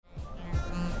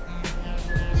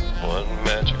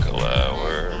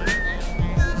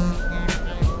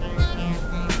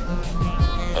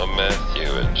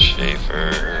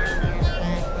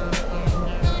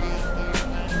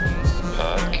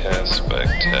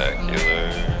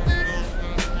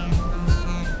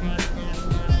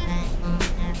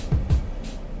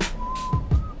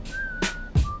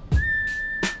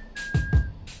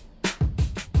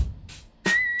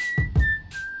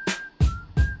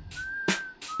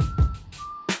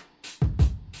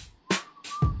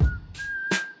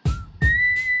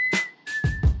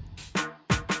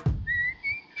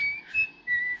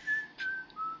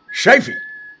Chafee!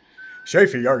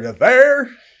 Chafee, are you there?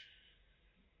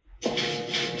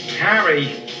 Harry,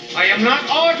 I am not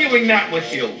arguing that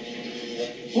with you.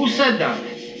 Who said that?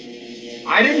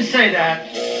 I didn't say that.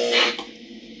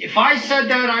 If I said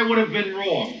that, I would have been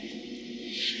wrong.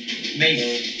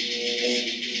 Maybe.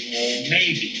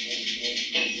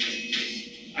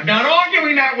 I'm not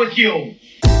arguing that with you.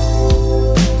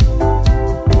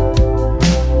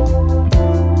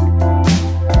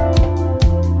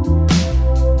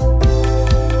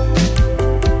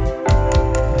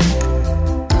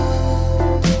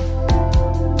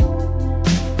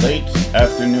 Late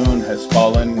afternoon has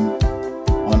fallen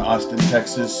on Austin,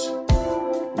 Texas,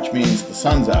 which means the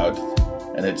sun's out,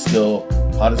 and it's still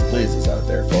hot as blazes out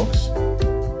there, folks.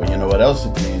 But you know what else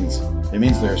it means? It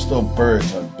means there are still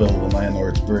birds on Bill the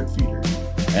Landlord's bird feeder.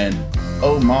 And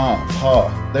oh ma,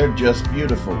 pa, they're just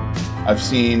beautiful. I've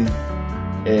seen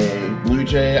a blue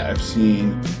jay, I've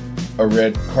seen a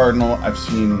red cardinal, I've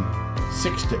seen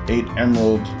 6 to 8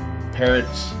 emerald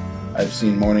parrots, I've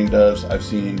seen mourning doves, I've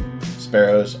seen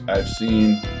sparrows, I've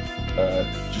seen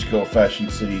just good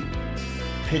old-fashioned city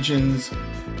pigeons.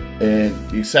 And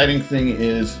the exciting thing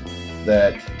is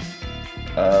that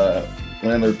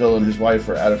Landlord Bill and his wife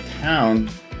are out of town,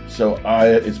 so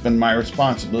it's been my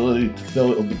responsibility to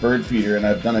fill the bird feeder, and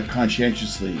I've done it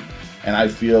conscientiously. And I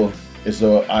feel as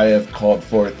though I have called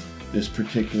forth this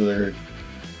particular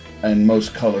and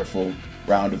most colorful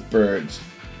round of birds.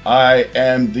 I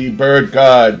am the bird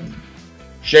god,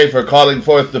 Schaefer, calling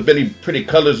forth the many pretty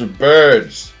colors of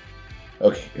birds.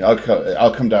 Okay,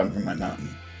 I'll come down from my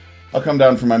mountain. I'll come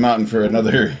down from my mountain for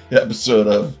another episode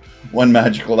of One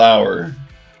Magical Hour.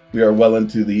 We are well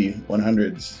into the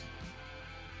 100s.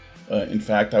 In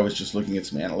fact, I was just looking at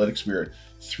some analytics. We are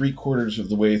 3/4 of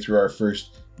the way through our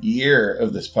first year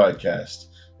of this podcast,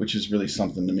 which is really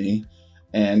something to me.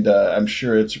 And I'm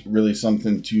sure it's really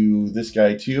something to this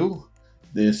guy, too.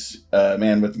 This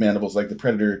man with mandibles like the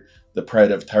Predator, the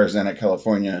pride of Tarzana,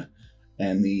 California,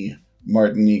 and the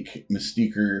Martinique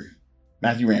mystiquer,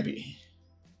 Matthew Rampy.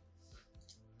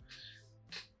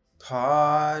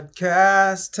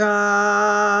 Podcast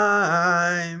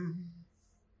time.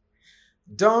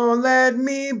 Don't let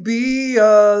me be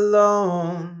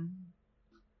alone.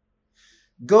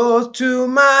 Goes to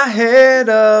my head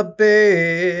a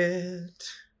bit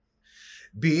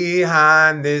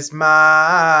behind this mic.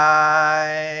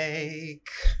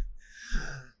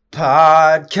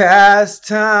 Podcast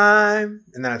time.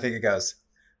 And then I think it goes,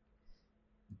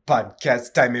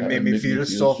 podcast time. It made me feel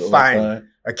so fine.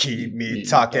 I keep me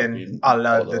talking all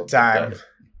of the time.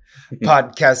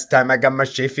 Podcast time. I got my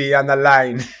Chafee on the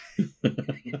line.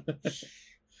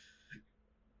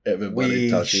 Everybody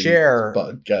We talking share.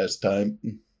 podcast time.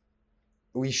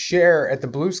 We share at the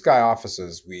Blue Sky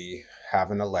offices. We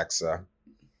have an Alexa,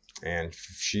 and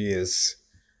she is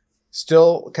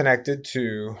still connected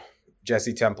to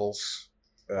Jesse Temple's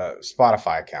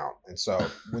Spotify account. And so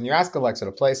when you ask Alexa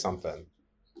to play something,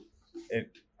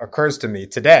 it occurs to me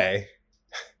today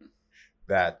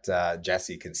that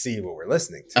Jesse can see what we're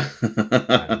listening to.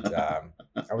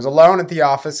 And, I was alone at the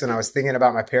office, and I was thinking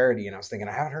about my parody, and I was thinking,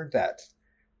 I haven't heard that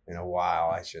in a while.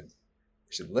 I should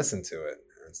listen to it.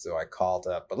 And so I called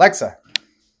up Alexa,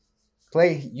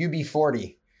 play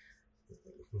UB40,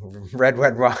 red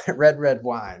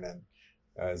wine, and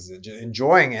I was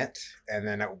enjoying it. And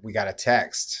then we got a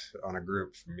text on a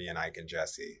group from me and Ike and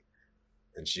Jesse.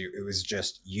 And it was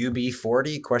just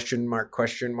UB40 question mark,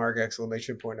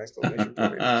 exclamation point.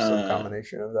 Some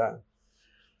combination of that.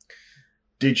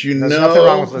 Did you There's know? nothing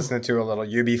wrong with listening to a little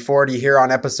UB40 here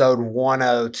on episode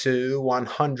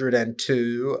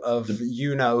 102 of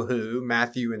You Know Who,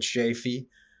 Matthew and Chafee.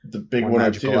 The big One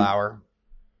 102. Magical Hour.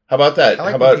 How about that? I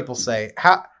like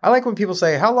when people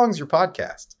say, how long's your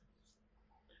podcast?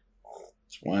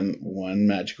 It's one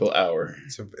magical hour.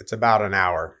 It's about an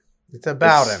hour. It's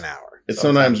about an hour. It's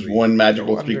sometimes one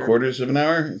magical 3/4 of an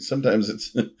hour. Sometimes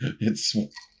it's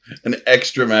an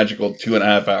extra magical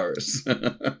 2.5 hours.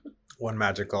 One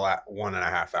magical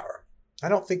 1.5 hour. I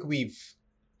don't think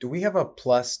do we have a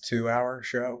plus 2 hour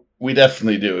show? We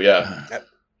definitely do, yeah.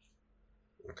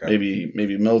 Okay.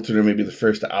 Maybe Milton, or maybe the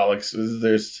first Alex.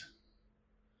 There's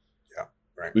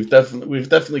right. We've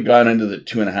definitely gone into the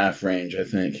 2.5 range, I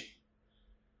think.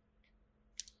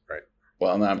 Right.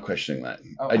 Well, now I'm questioning that.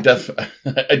 Oh, I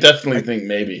definitely think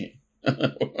maybe.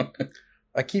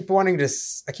 I keep wanting to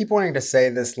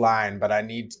say this line, but I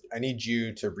need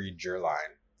you to read your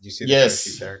line. Do you see the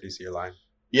Yes. there? Do you see your line?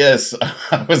 Yes,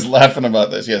 I was laughing about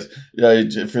this. Yes.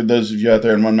 For those of you out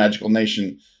there in One Magical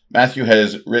Nation, Matthew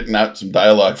has written out some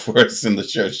dialogue for us in the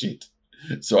show sheet.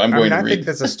 So I'm I going mean, to I read. think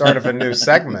that's the start of a new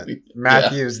segment.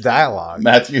 Matthew's dialogue.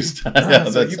 Matthew's. Yeah,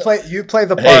 So that's, you play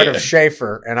the part Hey. of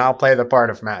Schaefer, and I'll play the part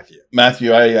of Matthew.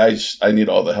 Matthew, I need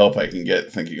all the help I can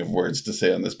get thinking of words to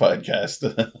say on this podcast.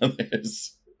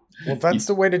 There's- Well, that's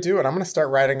the way to do it. I'm going to start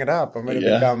writing it up. I'm going to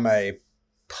Yeah. become a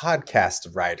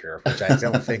podcast writer, which I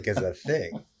don't think is a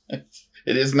thing.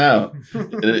 it is now.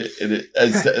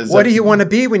 As What do you want to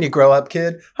be when you grow up,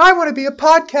 kid? I want to be a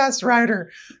podcast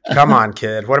writer. Come on,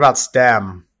 kid. What about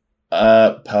STEM?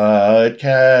 A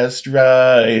podcast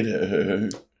writer.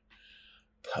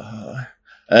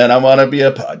 And I want to be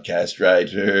a podcast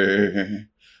writer.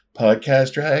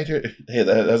 Podcast writer. Hey,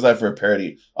 that's that for a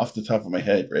parody off the top of my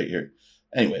head right here.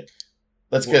 Anyway,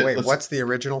 let's what's the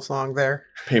original song there?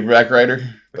 Paperback Writer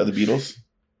by the Beatles.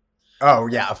 Oh,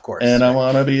 yeah, of course. And I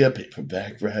want to be a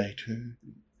paperback writer.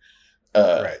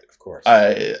 Right, of course.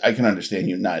 I can understand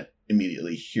you not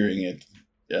immediately hearing it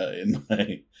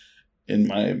in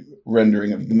my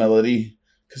rendering of the melody,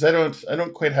 because I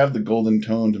don't quite have the golden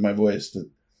tone to my voice that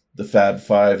the Fab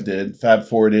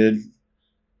Four did.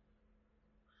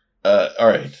 All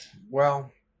right.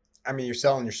 Well, I mean, you're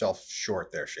selling yourself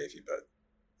short there, Shafee, but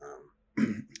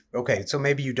okay, so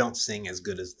maybe you don't sing as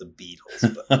good as the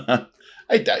Beatles, but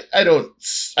I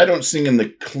don't sing in the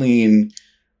clean,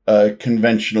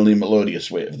 conventionally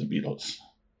melodious way of the Beatles.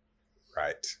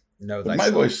 right. No, But my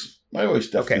voice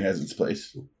definitely Okay. has its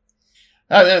place.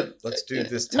 I mean, Let's do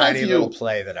this tiny Matthew, little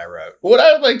play that I wrote. What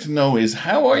I would like to know is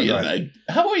how are you Right. tonight?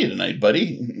 How are you tonight,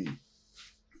 buddy?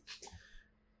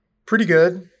 Pretty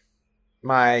good.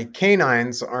 My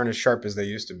canines aren't as sharp as they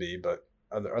used to be, but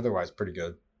otherwise pretty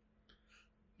good.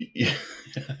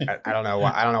 I don't know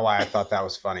why. I don't know why I thought that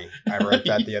was funny. I wrote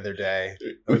that the other day.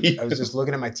 I was just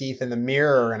looking at my teeth in the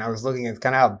mirror, and I was looking at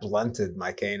kind of how blunted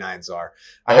my canines are.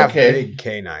 I have Okay. big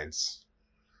canines.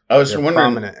 I was They're wondering.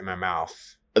 prominent in my mouth.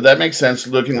 That makes sense.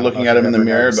 I don't Looking know at if him you've in the ever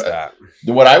mirror, noticed but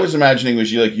that. what I was imagining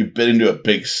was you bit into a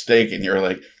big steak, and you're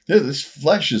like, this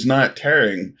flesh is not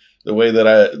tearing the way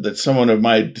that someone of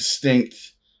my distinct.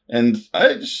 And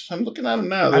I'm looking at them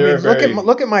now. I mean,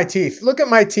 look at my teeth. Look at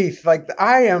my teeth. Like,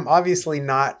 I am obviously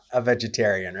not a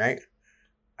vegetarian, right?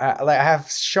 I have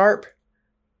sharp.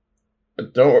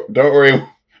 Don't worry,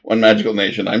 One Magical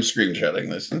Nation. I'm screenshotting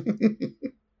this.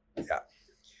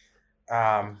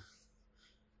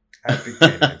 I have big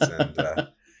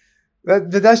canines,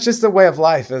 and that's just the way of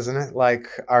life, isn't it? Like,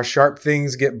 our sharp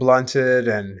things get blunted,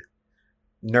 and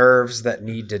nerves that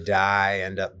need to die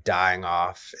end up dying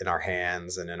off in our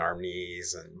hands and in our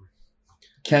knees. And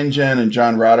Ken Jen and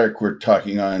John Roderick were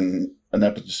talking on an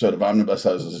episode of Omnibus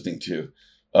I was listening to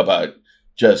about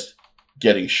just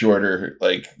getting shorter.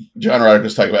 Like, John Roderick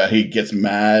was talking about how he gets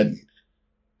mad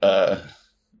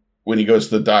when he goes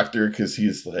to the doctor because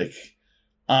he's like,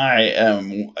 I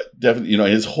am definitely,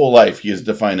 his whole life he has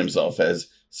defined himself as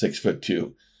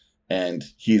 6'2", and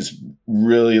he's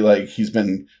really he's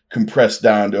been compressed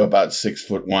down to about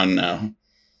 6'1" now.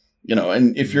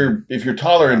 And if you're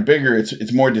taller and bigger,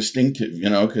 it's more distinctive,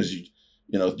 because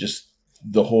just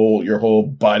your whole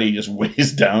body just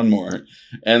weighs down more,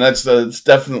 and it's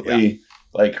definitely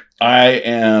I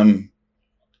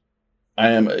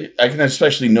can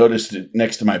especially notice it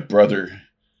next to my brother.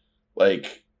 I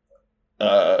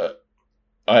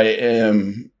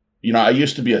am, I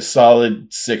used to be a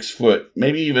solid 6 foot,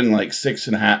 maybe even 6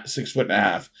 foot and a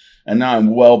half. And now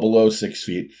I'm well below 6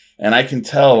 feet. And I can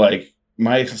tell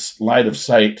my line of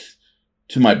sight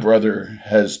to my brother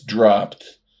has dropped,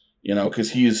 because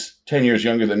he's 10 years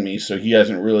younger than me. So he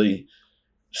hasn't really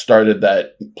started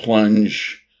that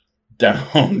plunge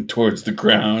down towards the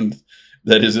ground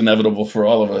that is inevitable for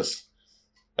all of us.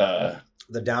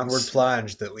 the downward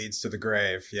plunge that leads to the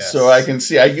grave. Yes. So I can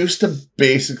see, I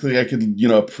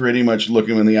could, pretty much look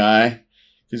him in the eye,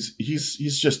 because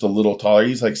he's just a little taller.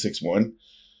 He's 6'1",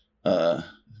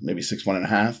 maybe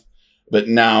 6'1.5". But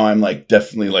now I'm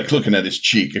definitely looking at his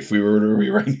cheek if we were to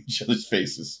rewrite each other's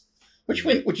faces, which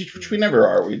we never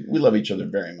are. We love each other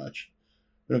very much.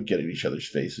 We don't get in each other's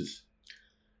faces.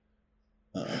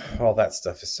 All that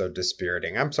stuff is so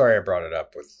dispiriting. I'm sorry I brought it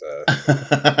up with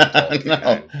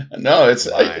no, it's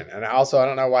line. And also I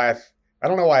don't know why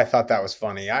I thought that was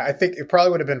funny. I think it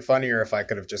probably would have been funnier if I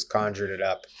could have just conjured it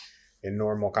up in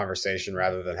normal conversation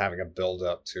rather than having a build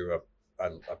up to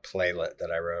a playlet that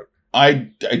I wrote. I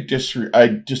disagree.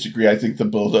 I think the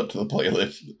build up to the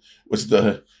playlist was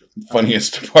the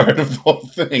funniest part of the whole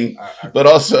thing. But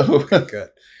also, good.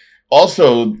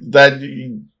 Also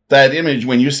that image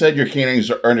when you said your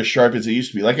canines aren't as sharp as they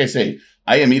used to be. Like I say,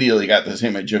 I immediately got this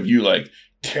image of you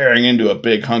tearing into a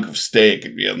big hunk of steak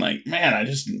and being like, "Man,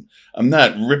 I'm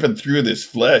not ripping through this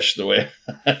flesh the way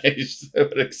I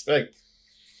would expect."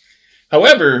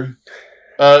 However,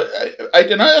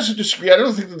 and I also disagree. I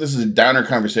don't think that this is a downer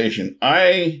conversation.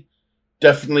 I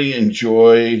definitely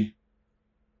enjoy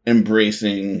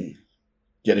embracing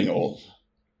getting old.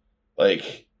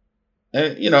 Like,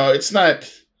 it's not.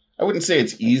 I wouldn't say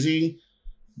it's easy,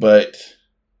 but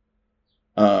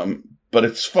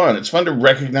it's fun. It's fun to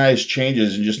recognize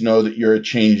changes and just know that you're a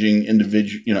changing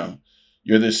individual.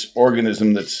 You're this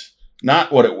organism that's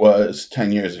not what it was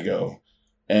 10 years ago,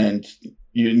 and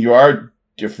you are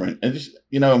different. And just,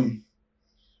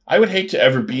 I would hate to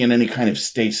ever be in any kind of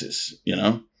stasis.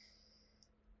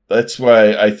 That's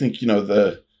why I think don't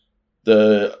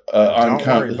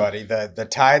worry, buddy. The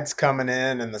tide's coming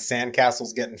in and the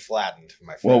sandcastle's getting flattened.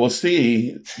 My friend. Well, we'll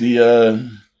see.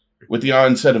 With the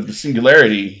onset of the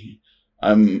singularity,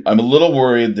 I'm a little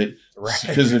worried that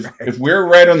because if we're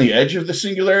right on the edge of the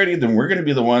singularity, then we're going to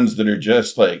be the ones that are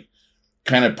just like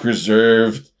kind of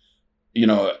preserved,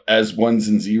 as ones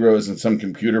and zeros in some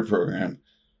computer program.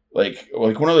 Like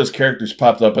one of those characters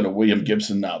popped up in a William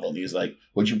Gibson novel, and he's like,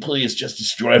 "Would you please just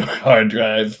destroy my hard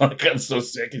drive? Like, I'm so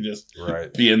sick of just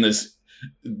being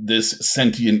this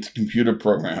sentient computer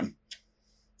program."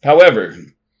 However,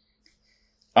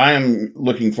 I am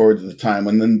looking forward to the time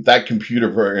when then that computer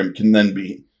program can then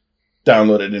be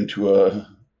downloaded into a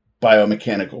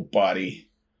biomechanical body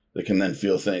that can then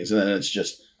feel things, and then it's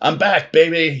just, "I'm back,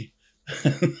 baby."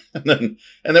 and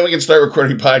then we can start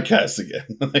recording podcasts again.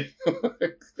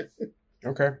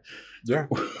 Okay. Yeah.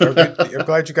 I'm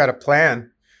glad you got a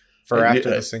plan for after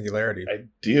the singularity. I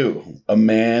do. A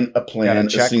man, a plan, a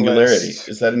singularity.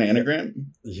 Is that an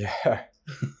anagram? Yeah.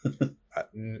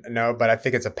 No, but I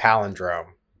think it's a palindrome.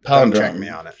 Palindrome. Don't check me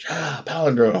on it.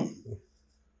 Palindrome.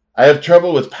 I have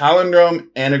trouble with palindrome,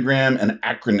 anagram, and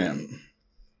acronym.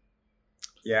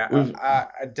 Yeah,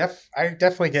 I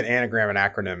definitely get anagram and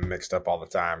acronym mixed up all the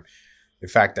time. In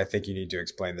fact, I think you need to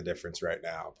explain the difference right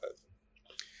now.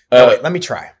 But wait, let me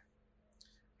try.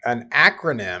 An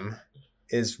acronym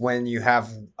is when you have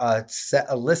a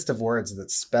list of words that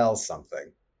spell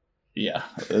something. Yeah,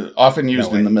 often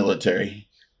used in the military.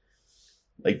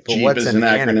 Like Jeep is an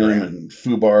acronym and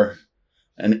FUBAR.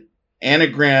 An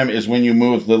anagram is when you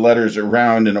move the letters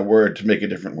around in a word to make a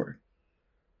different word.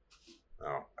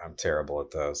 I'm terrible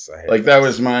at those. That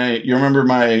was you remember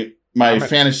my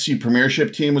fantasy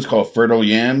premiership team was called Fertile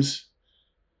Yams.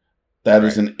 That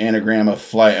is an anagram of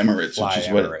Fly Emirates, which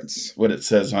is what it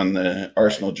says on the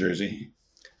Arsenal jersey.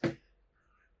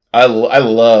 I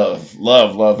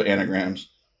love anagrams.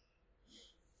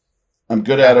 I'm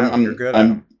good at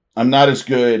them. I'm not as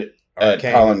good at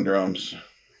palindromes.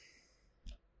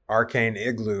 Arcane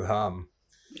Igloo hum.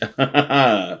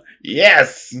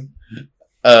 Yes.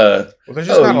 Well, there's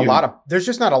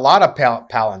just not a lot of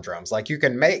palindromes. Like, you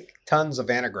can make tons of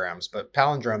anagrams, but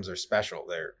palindromes are special.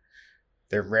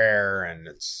 They're rare, and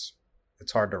it's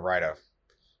hard to write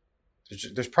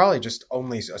there's probably just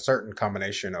only a certain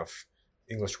combination of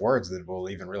English words that will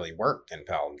even really work in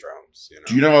palindromes.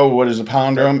 Do you know what is a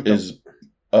palindrome? Is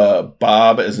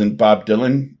Bob, as in Bob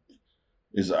Dylan,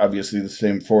 is obviously the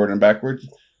same forward and backwards,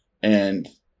 and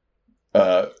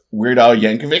Weird Al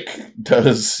Yankovic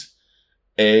does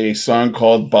a song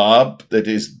called Bob that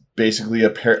is basically a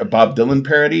Bob Dylan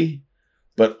parody,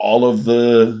 but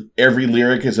every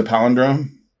lyric is a palindrome.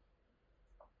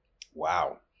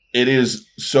 Wow. It is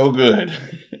so good.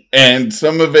 And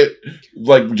some of it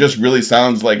just really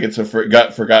sounds like it's a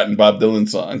forgotten Bob Dylan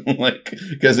song.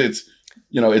 Because it's,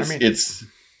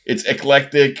 it's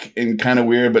eclectic and kind of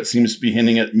weird, but seems to be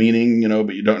hinting at meaning,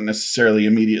 but you don't necessarily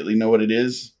immediately know what it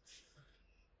is.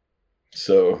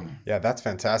 So yeah, that's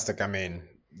fantastic. I mean,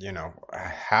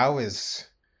 how is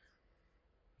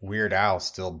Weird Al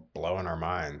still blowing our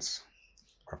minds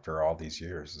after all these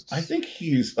years? I think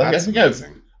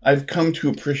I've come to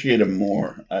appreciate him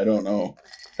more. I don't know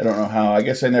how. I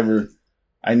guess I never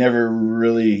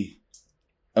really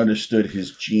understood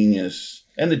his genius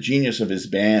and the genius of his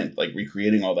band, like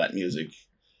recreating all that music.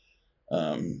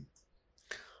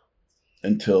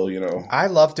 Until I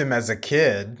loved him as a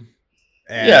kid.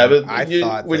 And yeah, but I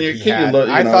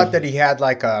thought that he had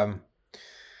like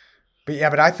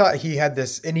but I thought he had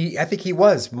this, and I think he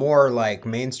was more like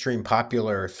mainstream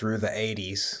popular through the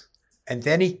 80s, and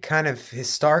then his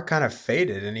star kind of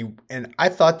faded, and I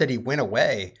thought that he went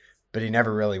away, but he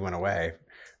never really went away.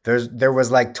 There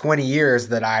was like 20 years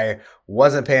that I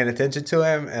wasn't paying attention to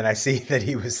him, and I see that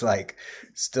he was like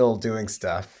still doing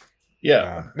stuff.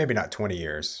 Yeah, maybe not 20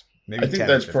 years. Maybe I think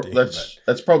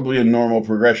that's probably a normal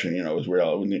progression. Is where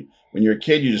when you're a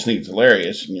kid, you just think it's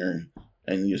hilarious,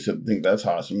 and you think that's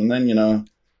awesome, and then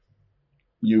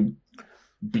you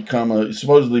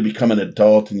supposedly become an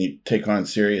adult and you take on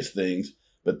serious things.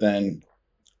 but then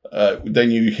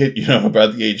you hit,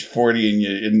 about the age 40 and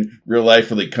you in real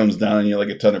life really comes down on you like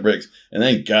a ton of bricks. And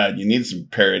thank God you need some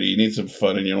parody, you need some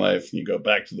fun in your life, and you go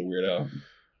back to the Weird Al.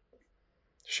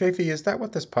 Shafee, is that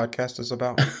what this podcast is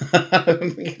about? I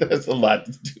think it has a lot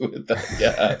to do with that.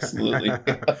 Yeah, absolutely.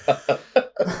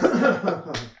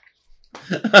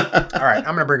 All right,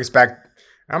 I'm gonna bring us back.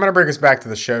 I'm gonna bring us back to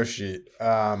the show sheet.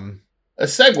 A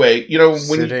segue,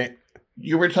 when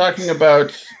you were talking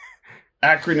about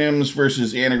acronyms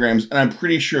versus anagrams, and I'm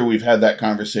pretty sure we've had that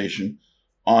conversation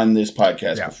on this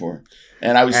podcast before.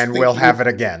 And we'll have it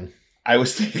again. I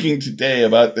was thinking today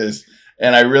about this,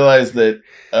 and I realized that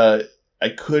I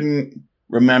couldn't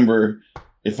remember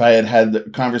if I had the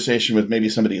conversation with maybe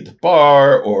somebody at the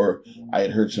bar, or I had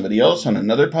heard somebody else on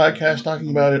another podcast talking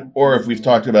about it, or if we've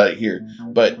talked about it here.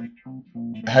 But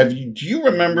do you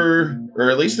remember,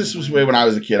 or at least this was the way when I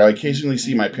was a kid, I occasionally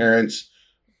see my parents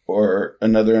or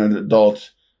an adult,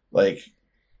 like,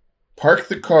 park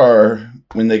the car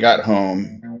when they got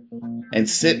home and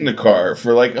sit in the car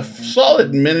for like a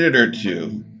solid minute or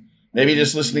two. Maybe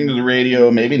just listening to the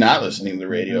radio, maybe not listening to the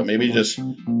radio, maybe just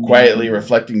quietly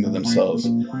reflecting to themselves.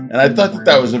 And I thought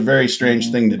that was a very strange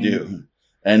thing to do.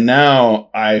 And now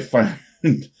I find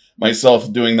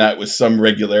myself doing that with some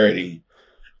regularity.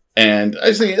 And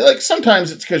I think, like, sometimes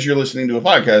it's because you're listening to a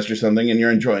podcast or something and you're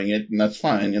enjoying it, and that's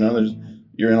fine.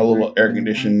 You're in a little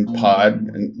air-conditioned pod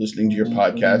and listening to your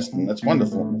podcast, and that's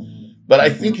wonderful. But I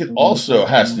think it also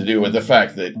has to do with the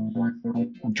fact that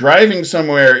driving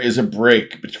somewhere is a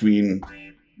break between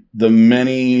the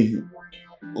many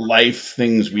life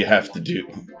things we have to do,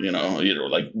 either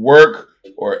like work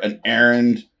or an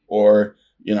errand or,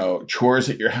 chores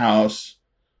at your house,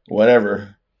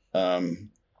 whatever.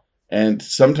 And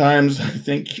sometimes I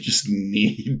think you just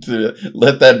need to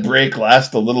let that break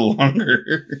last a little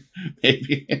longer,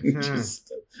 maybe. Is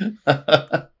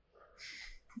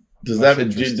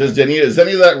any of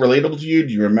that relatable to you?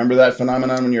 Do you remember that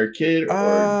phenomenon when you were a kid?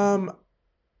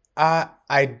 I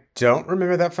don't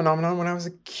remember that phenomenon when I was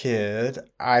a kid.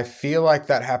 I feel like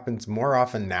that happens more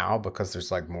often now because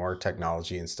there's like more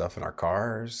technology and stuff in our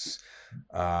cars.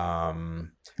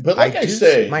 But like I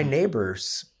say, my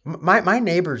neighbors, they have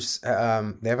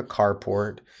a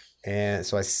carport, and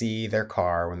so I see their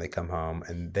car when they come home,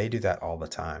 and they do that all the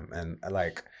time. And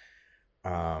like,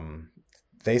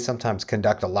 they sometimes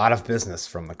conduct a lot of business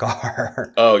from the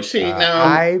car. Oh, see,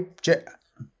 now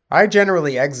I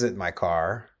generally exit my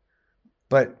car,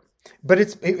 but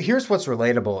here's what's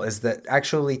relatable is that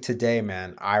actually today,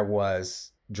 man, I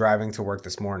was driving to work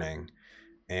this morning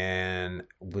and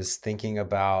was thinking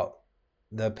about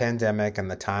the pandemic and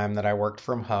the time that I worked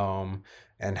from home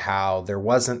and how there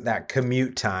wasn't that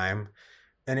commute time.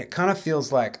 And it kind of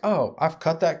feels like, oh, I've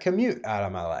cut that commute out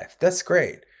of my life. That's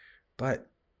great. But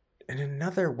in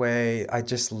another way, I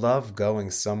just love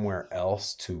going somewhere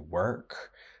else to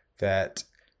work. That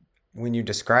when you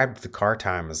described the car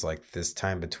time as like this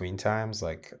time between times,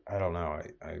 like, I don't know,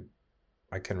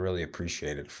 I can really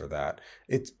appreciate it for that.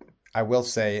 I will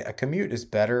say a commute is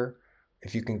better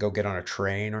if you can go get on a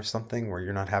train or something where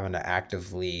you're not having to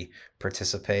actively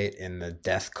participate in the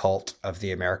death cult of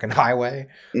the American highway.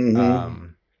 Mm-hmm.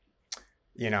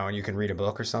 And you can read a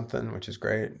book or something, which is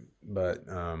great. But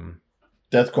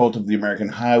death cult of the American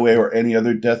highway, or any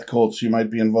other death cults you might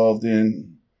be involved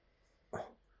in.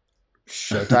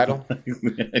 Show title?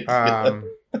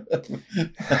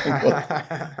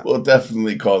 We'll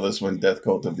definitely call this one Death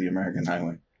Cult of the American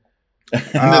Highway.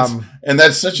 And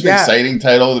that's such an exciting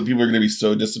title that people are going to be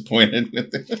so disappointed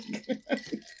with it.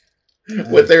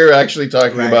 What they're actually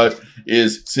talking about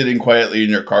is sitting quietly in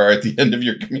your car at the end of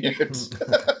your commute.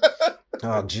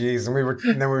 Oh, geez. And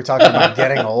then we were talking about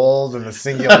getting old and the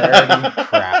singularity.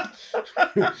 Crap.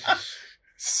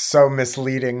 So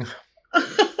misleading.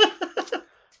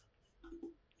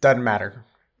 Doesn't matter.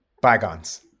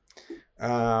 Bygones.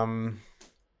 Could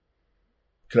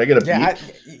I get a beep?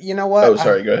 You know what? Oh,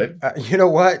 sorry. Go ahead. You know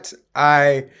what?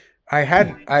 I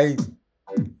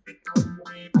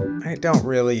don't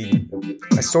really.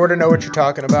 I sort of know what you're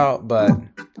talking about, but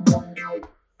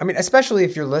I mean, especially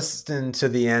if you're listening to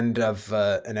the end of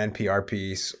an NPR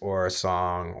piece or a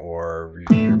song or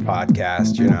your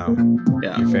podcast, your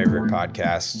favorite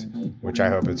podcast, which I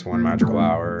hope it's One Magical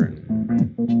Hour.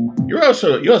 You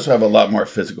also have a lot more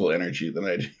physical energy than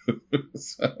I do.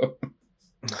 So.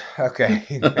 Okay,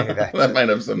 that might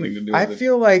have something to do with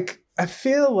it. I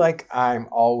feel like I'm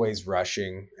always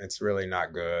rushing. It's really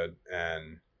not good,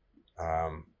 and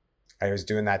I was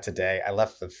doing that today. I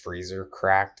left the freezer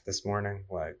cracked this morning.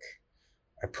 Like,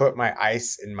 I put my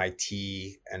ice in my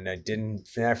tea, and I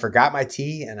forgot my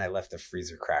tea, and I left the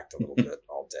freezer cracked a little bit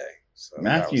all day. So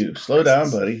Matthew, slow down,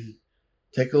 buddy.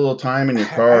 Take a little time in your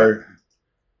car.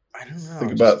 I don't know.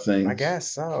 Think about things. I guess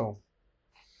so.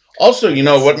 Also,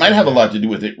 what might have a lot to do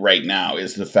with it right now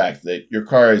is the fact that your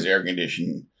car is air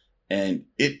conditioned, and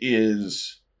it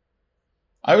is.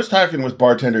 I was talking with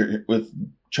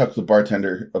Chuck the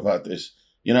bartender about this.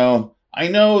 I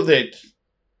know that.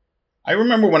 I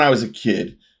remember when I was a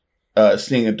kid,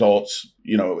 seeing adults,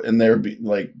 and they were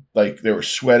like they were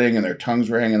sweating and their tongues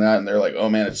were hanging out, and they're like, "Oh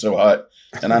man, it's so hot,"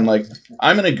 and I'm like,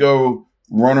 "I'm gonna go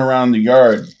run around the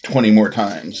yard 20 more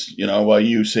times, while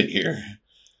you sit here."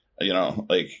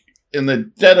 Like in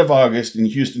the dead of August in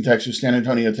Houston, Texas, San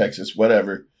Antonio, Texas,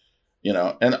 whatever,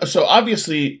 and so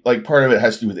obviously like part of it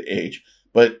has to do with the age,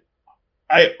 but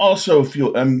I also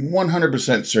I'm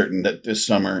 100% certain that this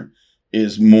summer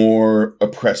is more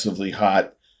oppressively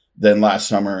hot than last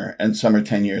summer and summer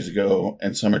 10 years ago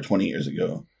and summer 20 years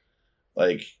ago.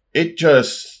 Like it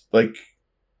just like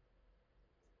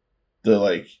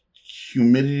the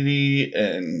humidity,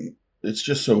 and it's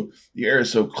just the air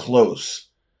is so close.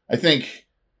 I think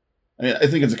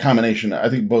it's a combination. I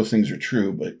think both things are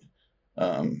true, but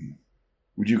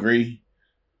would you agree?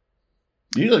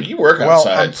 You work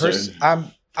outside.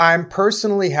 I'm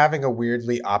personally having a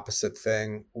weirdly opposite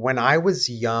thing. When I was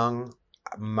young,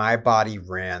 my body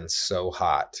ran so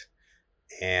hot,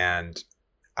 and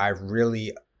I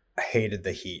really hated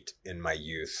the heat in my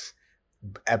youth.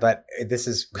 But this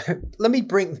is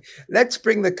let's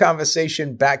bring the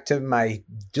conversation back to my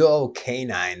dull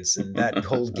canines and that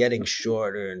whole getting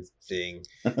shorter and thing,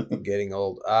 getting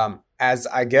old. As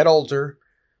I get older,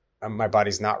 my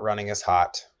body's not running as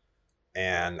hot,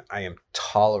 and I am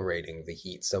tolerating the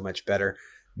heat so much better.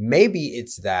 Maybe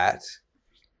it's that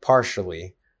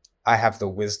partially I have the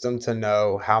wisdom to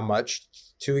know how much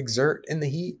to exert in the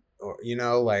heat, or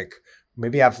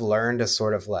maybe I've learned to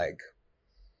sort of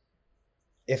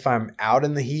if I'm out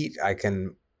in the heat, I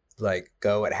can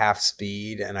go at half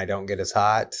speed and I don't get as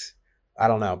hot. I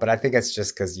don't know, but I think it's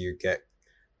just because you get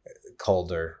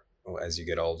colder as you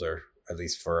get older, at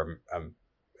least for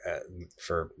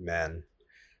men.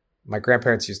 My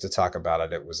grandparents used to talk about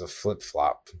it. It was a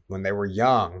flip-flop. When they were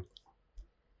young,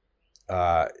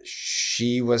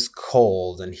 she was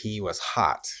cold and he was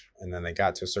hot. And then they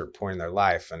got to a certain point in their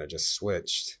life and it just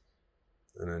switched.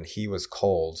 And then he was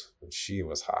cold and she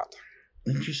was hot.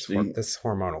 Interesting. This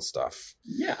hormonal stuff.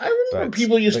 Yeah, I remember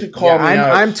people used to call me out.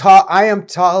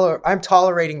 I'm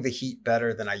tolerating the heat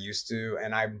better than I used to,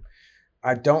 and I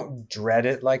don't dread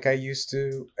it like I used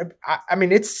to. I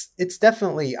mean, it's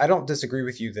definitely. I don't disagree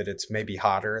with you that it's maybe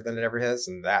hotter than it ever has,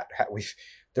 and that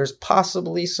there's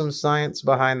possibly some science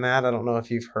behind that. I don't know if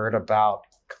you've heard about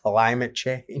climate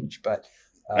change, but.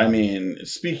 I mean,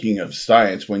 speaking of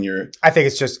science, I think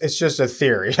it's just a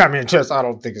theory. I mean, I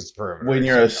don't think it's proven. When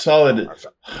you're a solid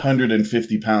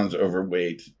 150 pounds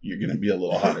overweight, you're going to be a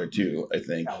little hotter too, I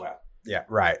think. Oh, well. Yeah,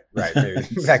 right. Maybe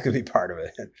that could be part of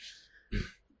it.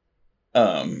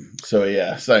 So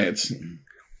yeah, science.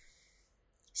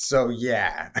 So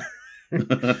yeah.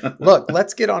 Look,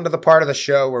 let's get on to the part of the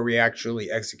show where we actually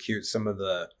execute some of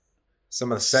the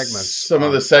segments. Some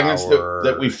of the segments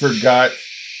that we forgot.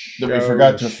 That we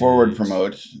forgot to forward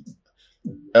promote.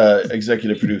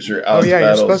 Executive producer Alex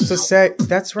Battles. You're supposed to say.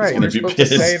 That's right. You're supposed to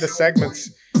say the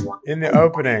segments in the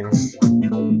openings.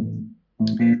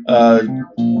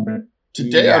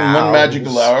 Today on One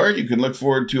Magical Hour, you can look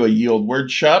forward to a Yield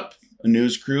Word Shop, a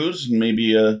news cruise, and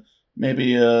maybe a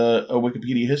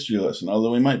Wikipedia history lesson.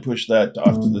 Although we might push that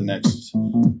off to the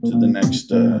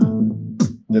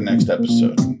next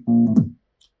episode.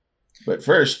 But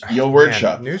first, Yield Word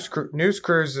Shop. News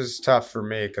cruise is tough for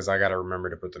me because I got to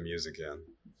remember to put the music in.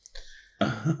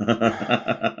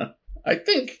 I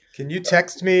think. Can you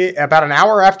text me about an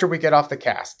hour after we get off the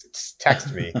cast?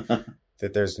 Text me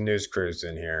that there's news cruise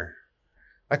in here.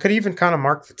 I could even kind of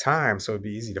mark the time so it'd be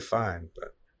easy to find. But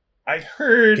I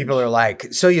heard people are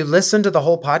like, "So you listen to the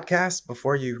whole podcast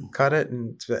before you cut it?"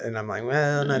 And I'm like,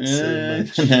 "Well, not so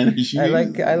much.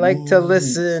 I like to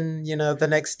listen, the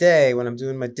next day when I'm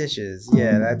doing my dishes.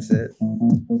 Yeah, that's it.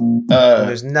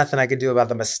 There's nothing I can do about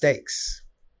the mistakes."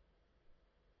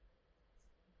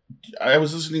 I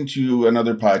was listening to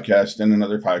another podcast and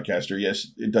another podcaster. Yes,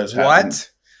 it does happen. What?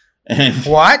 And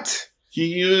what? He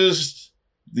used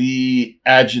the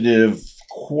adjective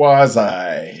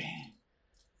quasi.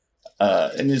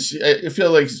 And I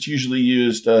feel like it's usually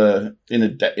used in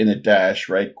a dash,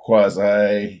 right?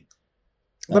 Quasi.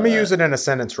 Let me use it in a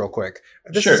sentence real quick.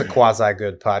 This sure. is a quasi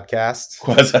good podcast.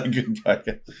 Quasi good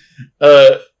podcast.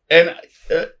 And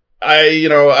I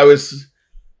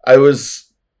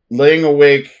was laying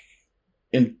awake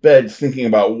in bed thinking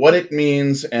about what it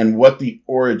means and what the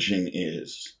origin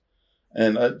is.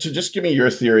 And to just give me your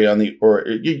theory on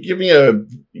give me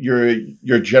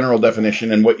your general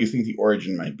definition and what you think the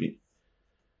origin might be.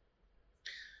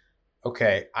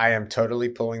 Okay, I am totally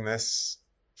pulling this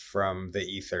from the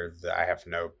ether. I have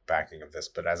no backing of this,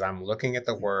 but as I'm looking at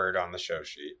the word on the show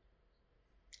sheet,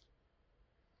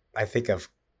 I think of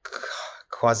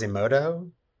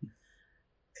Quasimodo,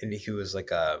 and he was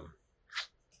like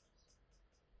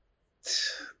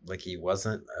he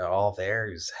wasn't all there.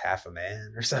 He was half a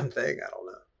man or something. I don't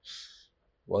know.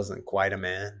 Wasn't quite a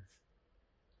man.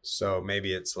 So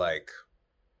maybe it's like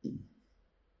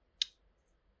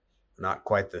not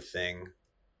quite the thing.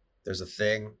 There's a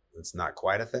thing that's not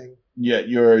quite a thing. Yeah,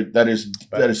 that is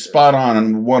spot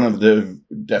on one of the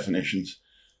definitions.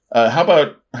 How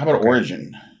about okay.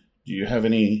 Origin? Do you have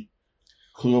any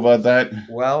clue about that?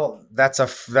 Well, that's a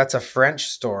French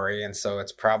story, and so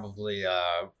it's probably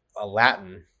a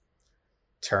Latin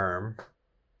term.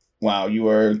 Wow,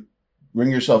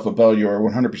 ring yourself a bell. You are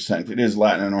 100%. It is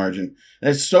Latin in origin, and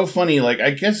it's so funny. Like,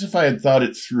 I guess if I had thought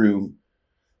it through,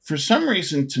 for some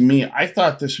reason, to me, I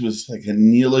thought this was like a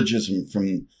neologism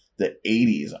from the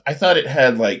 80s. I thought it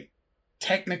had like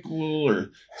technical or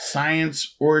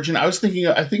science origin. I think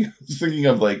I was thinking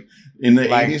of like in the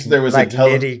 80s there was like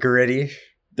nitty gritty.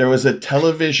 There was a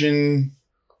television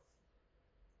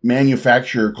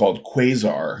manufacturer called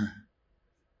Quasar.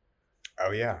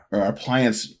 Oh yeah, or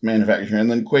appliance manufacturer,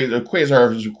 and then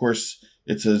Quasar is, of course,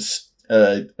 it's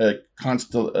a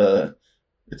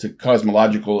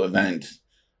cosmological event.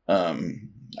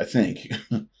 I think.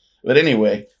 But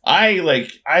anyway, isn't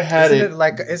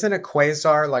a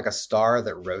quasar like a star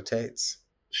that rotates?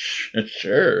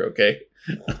 Sure, okay.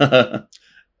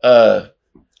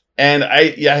 And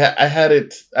I had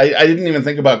it. I didn't even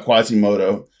think about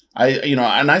Quasimodo.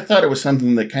 And I thought it was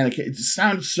something that it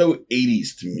sounded so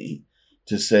 80s to me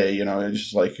to say, it's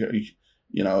just like,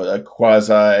 a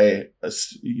quasi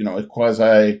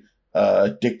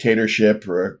dictatorship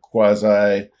or a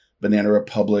quasi banana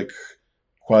republic,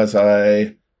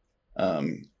 quasi,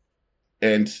 and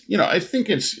I think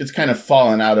it's kind of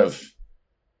fallen out of.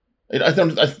 I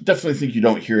definitely think you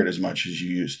don't hear it as much as you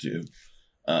used to,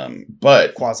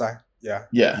 but quasi,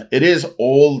 yeah, it is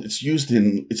old. It's used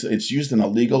in a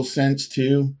legal sense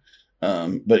too,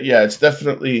 but yeah, it's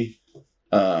definitely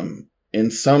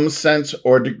in some sense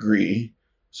or degree.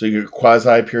 So you're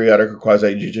quasi periodic or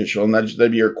quasi judicial, and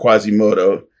that'd be your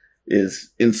Quasimodo,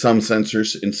 is in some sense or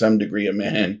in some degree a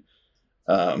man.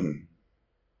 And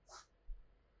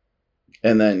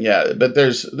then, yeah, but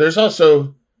there's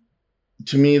also,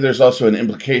 to me, there's also an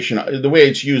implication, the way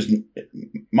it's used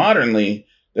modernly,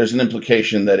 there's an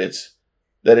implication that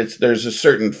there's a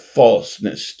certain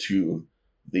falseness to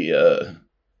the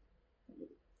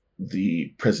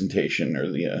presentation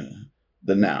or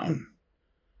the noun.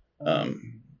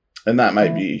 And that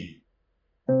might be,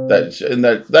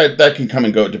 that can come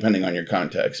and go depending on your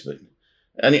context, but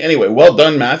anyway, well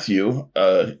done, Matthew.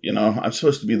 I'm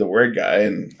supposed to be the word guy,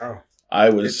 and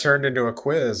it turned into a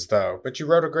quiz though, but you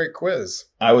wrote a great quiz.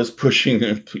 I was pushing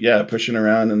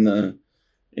around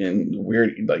in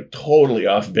weird, like totally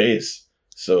off base.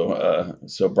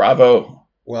 So bravo.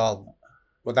 Well,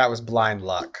 that was blind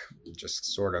luck. Just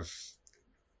sort of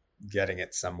getting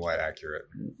it somewhat accurate.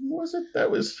 Was it? That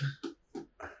was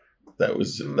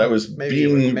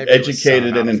being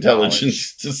educated and intelligent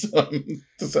to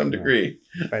some degree.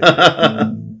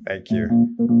 Thank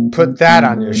you. Put that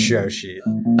on your show sheet.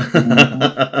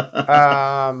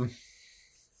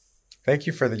 Thank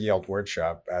you for the Yield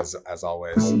Workshop, as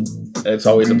always. It's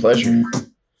always a pleasure.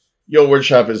 Yield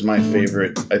Workshop is my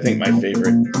favorite. I think my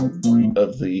favorite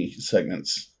of the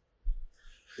segments.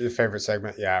 Your favorite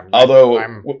segment, yeah. Although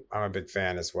I'm a big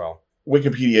fan as well.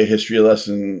 Wikipedia history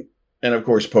lesson. And of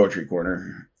course, Poetry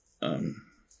Corner.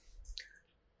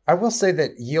 I will say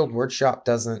that Yield Workshop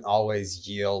doesn't always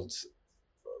yield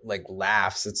like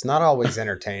laughs. It's not always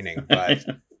entertaining, but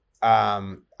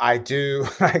I do.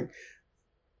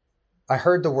 I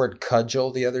heard the word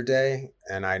cudgel the other day,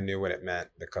 and I knew what it meant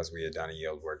because we had done a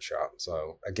Yield Workshop.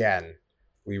 So again,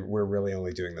 we're really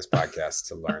only doing this podcast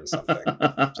to learn something.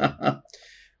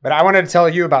 But I wanted to tell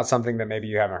you about something that maybe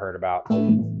you haven't heard about.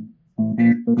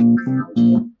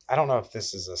 I don't know if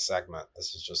this is a segment.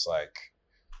 This is just like,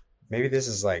 maybe this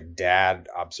is like dad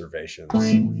observations.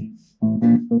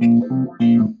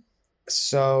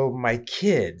 So my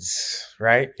kids,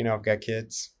 right? I've got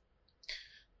kids,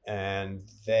 and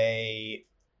the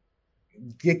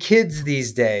kids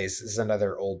these days, this is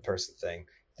another old person thing.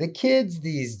 The kids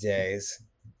these days,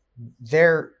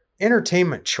 their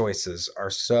entertainment choices are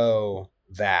so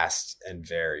vast and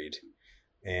varied.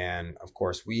 And of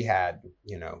course we had,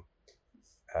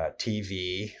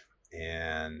 TV,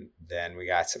 and then we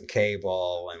got some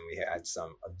cable, and we had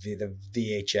some of the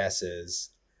VHSs,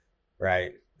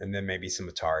 right? And then maybe some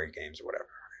Atari games or whatever.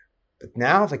 But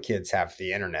now the kids have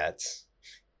the internet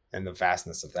and the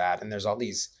vastness of that. And there's all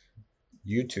these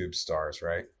YouTube stars,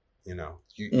 right?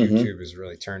 YouTube has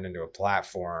really turned into a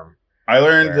platform. I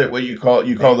learned that what you call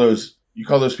those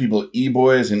people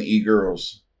e-boys and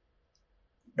e-girls.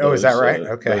 Oh, is that right?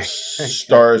 Okay. Those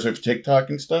stars of TikTok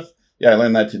and stuff. Yeah, I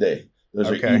learned that today.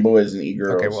 Those are e-boys and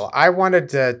e-girls. Okay, well, I wanted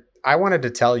to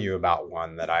tell you about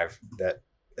one that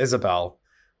Isabel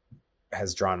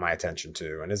has drawn my attention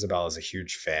to, and Isabel is a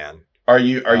huge fan. Are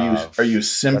you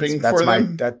simping for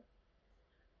them?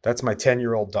 That's my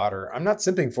 10-year-old daughter. I'm not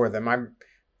simping for them.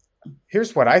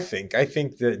 Here's what I think. I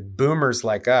think that boomers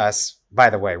like us,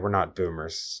 by the way, we're not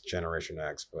boomers, Generation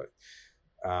X, but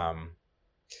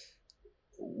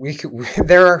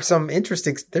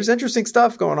there's interesting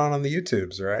stuff going on the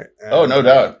YouTubes, right? Oh, no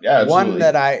doubt. Yeah, absolutely.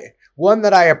 One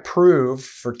that I approve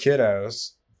for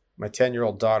kiddos. My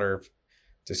 10-year-old daughter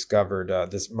discovered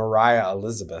this Mariah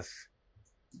Elizabeth.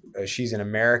 She's an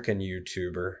American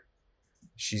YouTuber.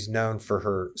 She's known for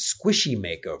her squishy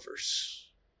makeovers.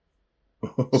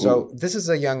 So this is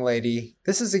a young lady.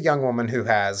 This is a young woman who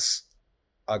has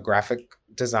a graphic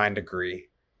design degree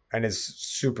and is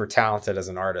super talented as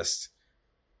an artist.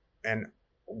 And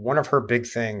one of her big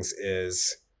things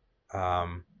is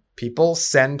people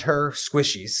send her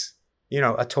squishies,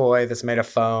 a toy that's made of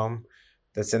foam,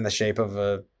 that's in the shape of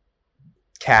a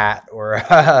cat or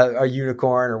a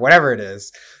unicorn or whatever it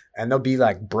is. And they'll be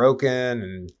like broken,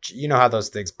 and you know how those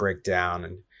things break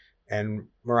down. And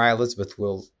Mariah Elizabeth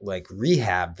will like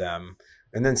rehab them.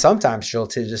 And then sometimes she'll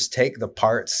just take the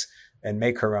parts and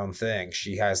make her own thing.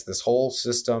 She has this whole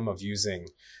system of using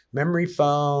memory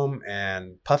foam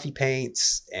and puffy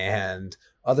paints and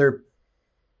other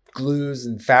glues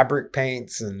and fabric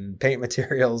paints and paint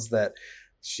materials that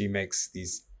she makes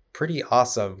these pretty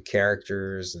awesome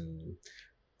characters and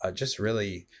just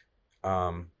really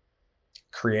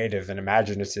creative and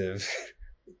imaginative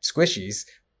squishies.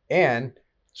 And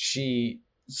she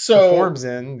performs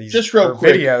in these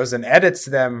videos and edits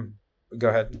them. Go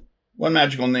ahead. One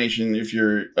Magical Nation, if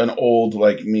you're an old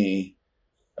like me,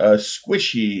 a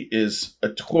squishy is a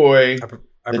toy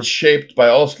that's shaped by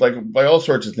all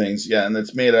sorts of things. Yeah, and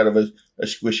that's made out of a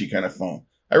squishy kind of foam.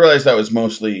 I realized that was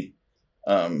mostly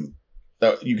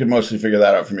that you could mostly figure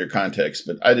that out from your context,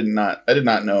 but I did not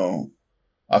know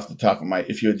off the top of my.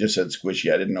 If you had just said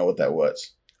squishy, I didn't know what that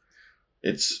was.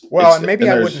 Maybe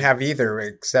I wouldn't have either,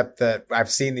 except that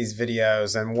I've seen these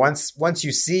videos, and once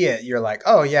you see it, you're like,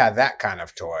 oh yeah, that kind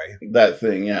of toy. That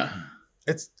thing, yeah.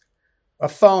 It's a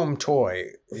foam toy,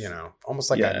 almost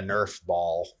like a Nerf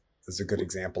ball is a good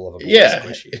example of a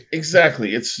squishy.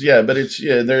 Exactly.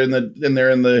 They're in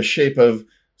the shape of,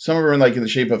 some of them are like in the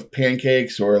shape of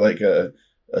pancakes or like a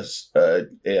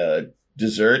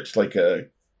dessert, like a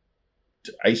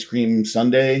ice cream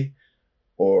sundae,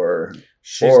 or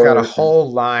she's got a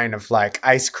whole line of like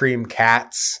ice cream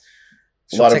cats.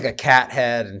 She'll take a cat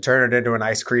head and turn it into an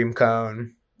ice cream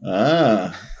cone.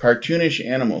 Cartoonish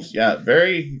animals. Yeah,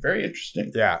 very, very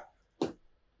interesting. Yeah.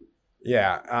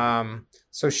 Yeah.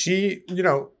 So she,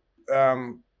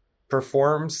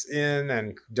 performs in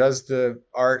and does the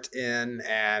art in,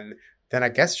 and then I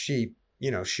guess she,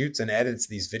 shoots and edits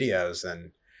these videos,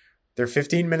 and they're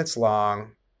 15 minutes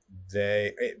long.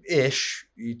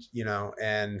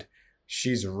 And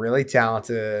she's really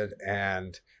talented,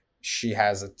 and she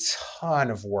has a ton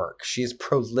of work. She is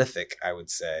prolific, I would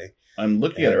say. I'm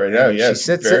looking at it right now. Yeah,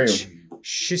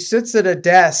 she sits at a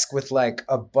desk with like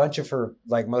a bunch of her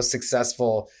like most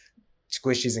successful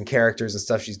squishies and characters and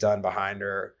stuff she's done behind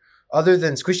her. Other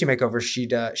than Squishy Makeover,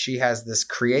 she has this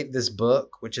Create This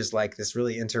book, which is like this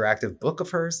really interactive book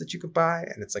of hers that you could buy,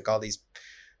 and it's like all these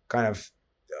kind of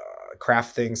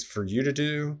craft things for you to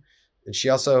do. And she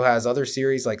also has other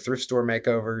series like Thrift Store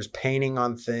Makeovers, painting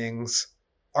on things,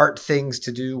 art things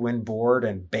to do when bored,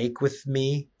 and Bake with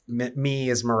Me. Me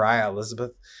is Mariah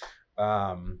Elizabeth.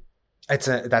 That's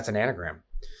an anagram.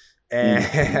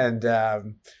 And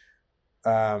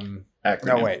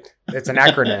no, wait, it's an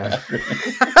acronym.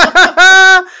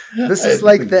 This is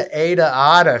like the Ada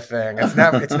Ada thing. It's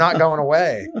not going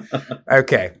away.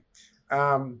 Okay.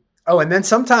 And then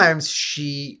sometimes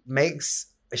she bakes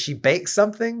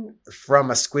something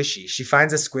from a squishy. She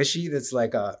finds a squishy that's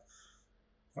like a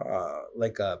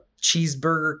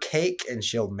cheeseburger cake, and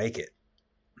she'll make it.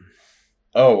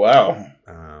 Oh wow.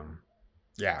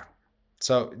 Yeah.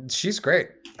 So she's great.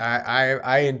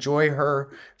 I enjoy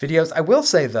her videos. I will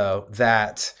say though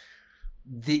that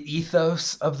the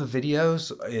ethos of the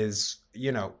videos is,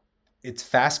 it's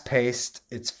fast paced,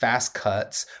 it's fast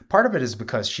cuts. Part of it is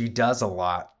because she does a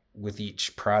lot with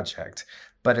each project,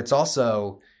 but it's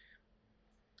also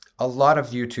a lot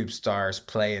of YouTube stars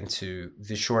play into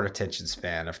the short attention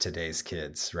span of today's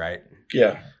kids, right?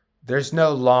 Yeah. There's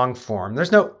no long form.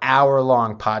 There's no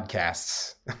hour-long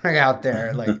podcasts out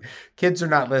there. Like kids are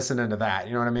not listening to that.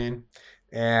 You know what I mean?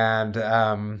 And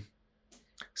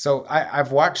so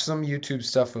I've watched some YouTube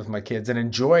stuff with my kids and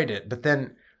enjoyed it. But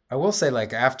then I will say,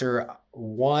 like after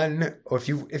one, or if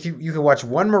you can watch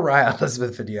one Mariah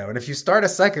Elizabeth video, and if you start a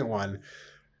second one,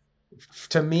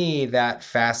 to me that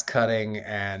fast cutting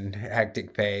and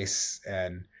hectic pace,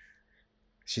 and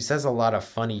she says a lot of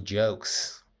funny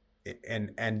jokes.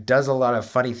 And does a lot of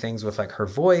funny things with like her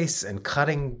voice and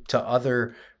cutting to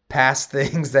other past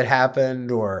things that happened,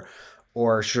 or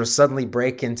she'll suddenly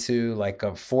break into like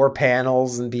 4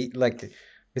 panels and be like,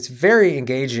 it's very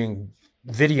engaging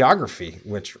videography,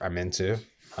 which I'm into.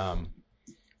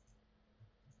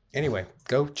 Anyway,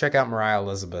 go check out Mariah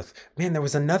Elizabeth. Man, there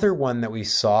was another one that we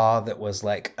saw that was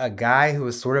like a guy who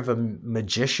was sort of a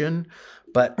magician,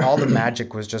 but all the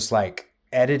magic was just like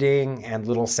editing and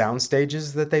little sound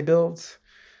stages that they built.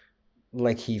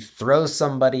 Like he throws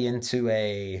somebody onto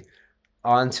a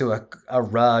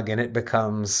rug and it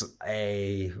becomes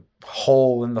a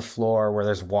hole in the floor where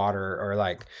there's water, or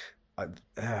like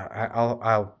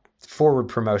I'll forward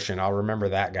promotion. I'll remember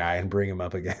that guy and bring him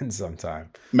up again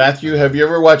sometime. Matthew, have you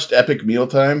ever watched Epic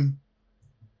Mealtime?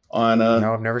 On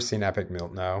no, I've never seen Epic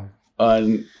Meal. No.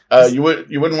 On you wouldn't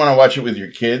want to watch it with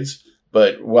your kids,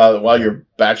 but while you're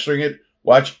bacheloring it,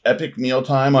 watch Epic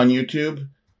Mealtime on YouTube.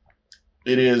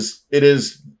 It is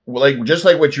like just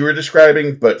like what you were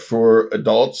describing, but for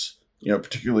adults,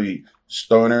 particularly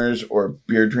stoners or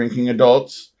beer drinking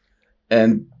adults,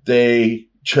 and they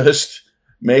just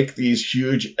make these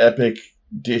huge epic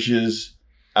dishes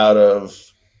out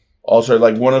of also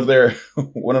like one of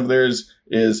theirs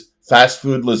is fast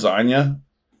food lasagna,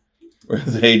 where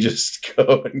they just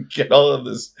go and get all of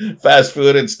this fast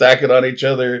food and stack it on each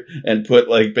other and put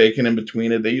like bacon in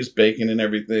between it. They use bacon and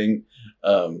everything.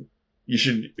 You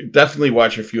should definitely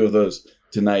watch a few of those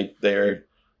tonight. They're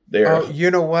Oh, you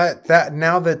know what? That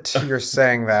now that you're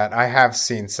saying that, I have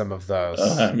seen some of those.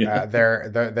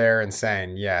 They're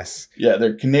insane. Yes. Yeah,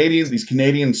 they're Canadians. These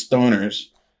Canadian stoners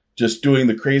just doing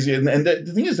the crazy. And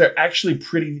the thing is, they're actually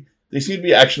pretty. They seem to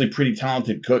be actually pretty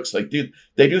talented cooks. Like, dude,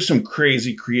 they do some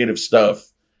crazy creative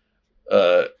stuff.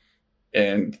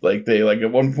 And like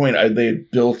at one point, they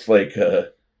built like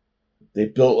a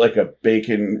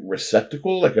bacon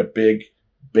receptacle, like a big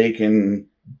bacon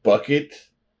bucket.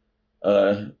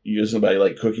 Using by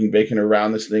like cooking bacon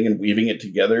around this thing and weaving it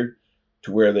together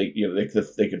to where they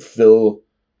could fill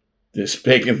this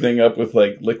bacon thing up with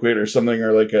like liquid or something,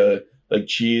 or like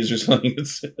cheese or something.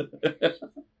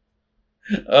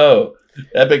 Oh,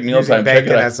 Epic Mealtime.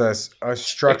 Bacon as a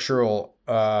structural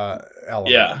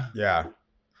element. Yeah.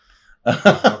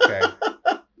 Okay.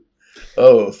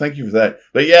 Oh, thank you for that.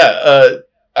 But yeah,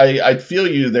 I feel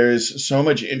you. There's so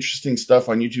much interesting stuff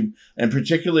on YouTube, and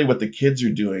particularly what the kids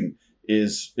are doing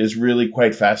is really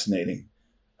quite fascinating.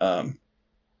 I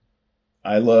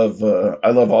love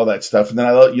all that stuff. And then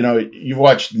I love, you've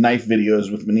watched knife videos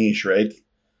with Manish, right?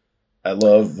 I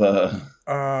love,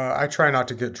 I try not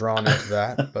to get drawn into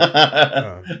that, but,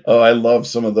 oh, I love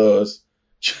some of those.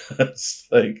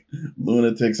 Just like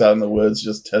lunatics out in the woods,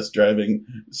 just test driving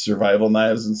survival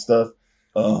knives and stuff.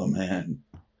 Oh man.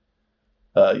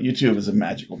 YouTube is a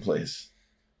magical place.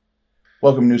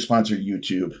 Welcome, new sponsor,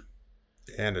 YouTube.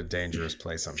 And a dangerous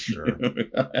place, I'm sure.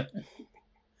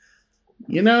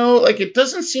 It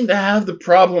doesn't seem to have the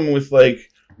problem with like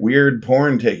weird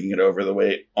porn taking it over the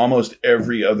way almost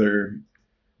every other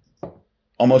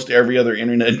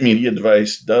internet media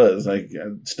device does. Like,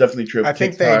 it's definitely true. I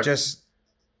think they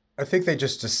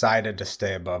just decided to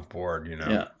stay above board.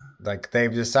 Yeah. Like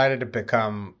they've decided to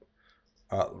become.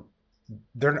 I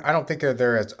don't think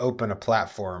they're as open a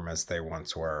platform as they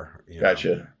once were.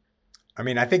 Gotcha. I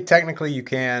mean, I think technically you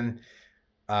can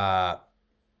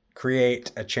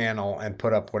create a channel and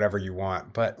put up whatever you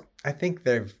want, but I think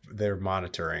they're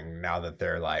monitoring now that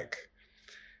they're like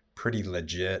pretty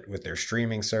legit with their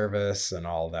streaming service and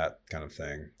all that kind of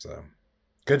thing. So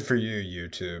good for you,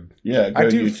 YouTube. Yeah, I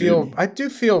do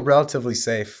feel relatively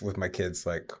safe with my kids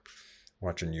like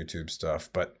watching YouTube stuff,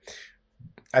 but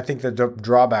I think the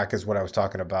drawback is what I was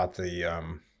talking about,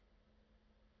 the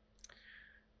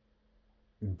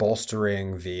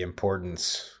bolstering the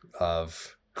importance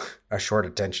of a short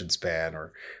attention span,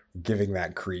 or giving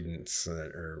that credence,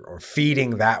 or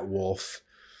feeding that wolf.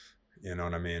 You know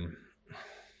what I mean?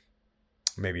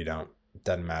 Maybe you don't.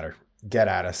 Doesn't matter. Get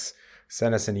at us.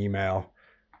 Send us an email.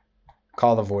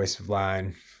 Call the voice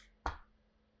line.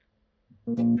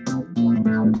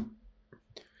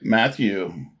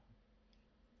 Matthew,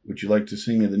 would you like to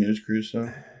sing me the News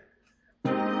Crusoe?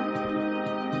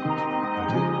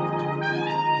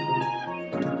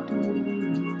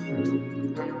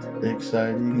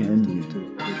 Exciting and new.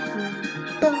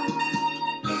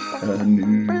 A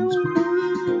news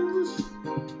cruise.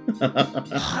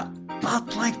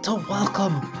 I'd like to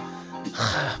welcome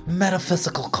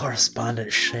metaphysical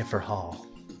correspondent Schaefer Hall.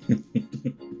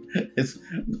 That's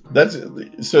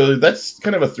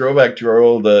kind of a throwback to our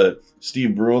old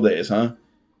Steve Brule days, huh?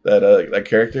 That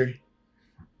character.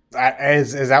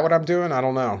 Is that what I'm doing? I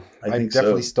don't know. I think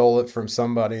definitely so. stole it from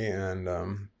somebody, and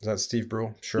is that Steve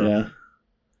Brule? Sure. Yeah.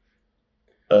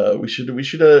 We should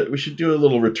do a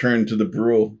little return to the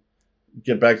Brule.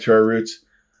 Get back to our roots.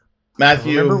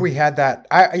 Matthew, Remember we had that.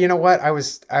 You know what? I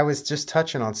was just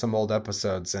touching on some old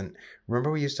episodes, and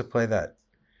remember we used to play that.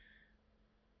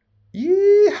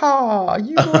 Yeehaw!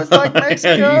 You guys like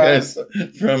Mexico? You guys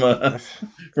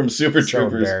from Super So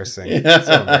Troopers. embarrassing. Yeah.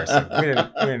 So embarrassing. We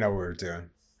didn't know what we were doing.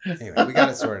 Anyway, we got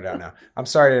it sorted out now. I'm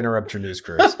sorry to interrupt your news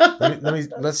cruise.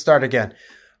 Let's start again.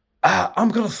 I'm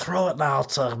going to throw it now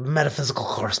to metaphysical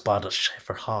correspondent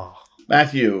Schaefer Hall.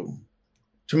 Matthew,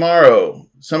 tomorrow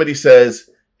somebody says,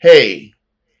 "Hey,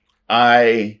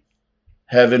 I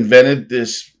have invented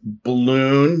this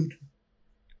balloon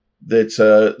that's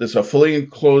a fully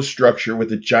enclosed structure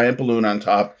with a giant balloon on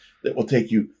top that will take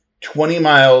you 20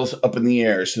 miles up in the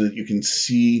air so that you can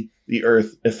see the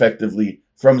Earth effectively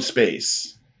from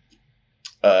space.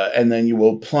 And then you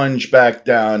will plunge back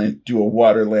down and do a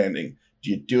water landing.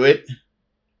 Do you do it?"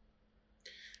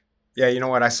 Yeah, you know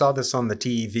what? I saw this on the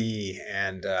TV,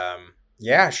 and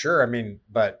yeah, sure. I mean,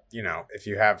 but if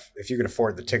you can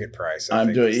afford the ticket price,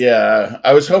 Yeah,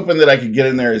 I was hoping that I could get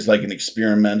in there as like an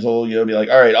experimental. Be like,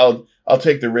 all right, I'll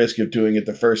take the risk of doing it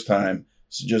the first time,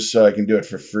 just so I can do it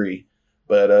for free.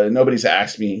 But nobody's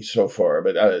asked me so far.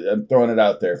 But I'm throwing it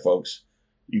out there, folks.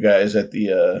 You guys at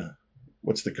the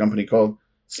what's the company called?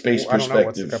 Space I don't know.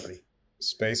 What's the Perspective. company?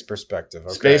 Space Perspective.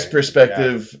 Okay. Space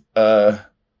Perspective,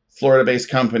 Florida-based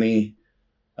company,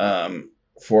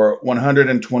 for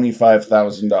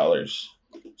 $125,000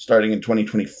 starting in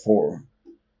 2024.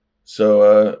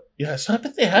 So so I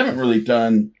bet they haven't really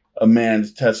done a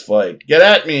manned test flight. Get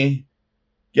at me,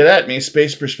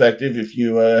 Space Perspective, if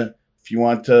you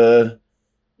want a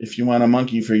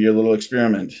monkey for your little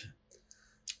experiment.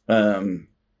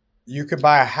 You could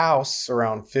buy a house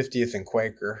around 50th and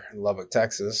Quaker in Lubbock,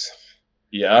 Texas.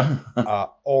 Yeah.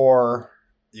 Or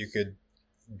you could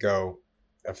go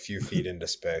a few feet into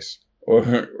space. Or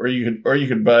you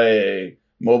could buy a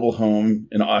mobile home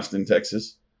in Austin,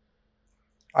 Texas.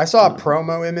 I saw a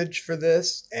promo image for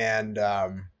this, and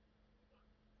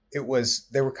you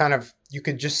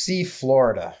could just see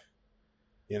Florida.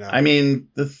 I mean,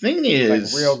 the thing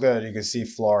is, like real good. You can see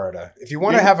Florida. If you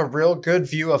want to have a real good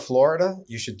view of Florida,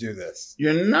 you should do this.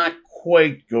 You're not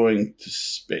quite going to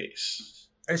space.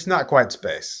 It's not quite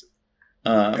space.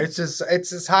 It's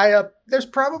as high up. There's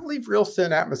probably real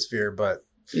thin atmosphere, but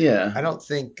yeah, I don't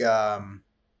think the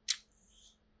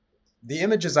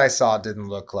images I saw didn't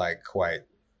look like quite.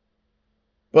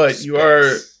 But space. you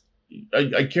are.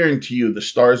 I guarantee you, the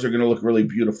stars are going to look really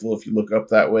beautiful if you look up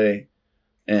that way,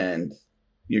 and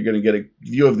you're going to get a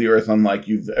view of the Earth unlike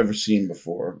you've ever seen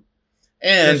before.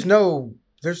 And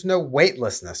there's no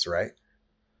weightlessness, right?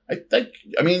 I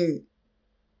mean,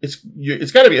 it's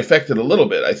got to be affected a little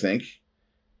bit, I think.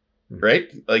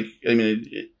 Right? Like, I mean,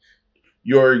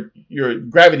 your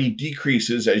gravity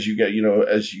decreases as you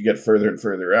get further and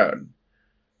further out.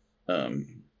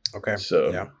 Okay.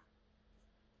 So yeah.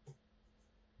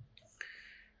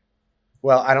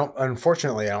 Well,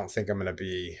 unfortunately, I don't think I'm going to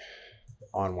be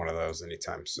on one of those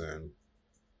anytime soon,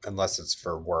 unless it's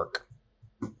for work.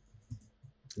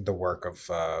 The work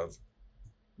of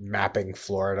mapping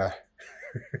Florida.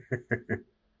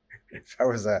 If I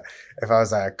was a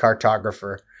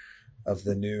cartographer of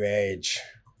the new age,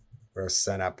 I was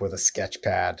sent up with a sketch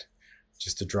pad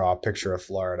just to draw a picture of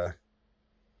Florida.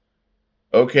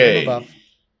 Okay.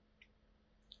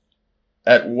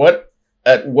 At what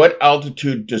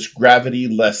altitude does gravity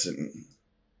lessen?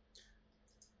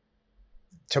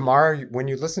 Tomorrow, when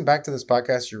you listen back to this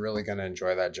podcast, you're really going to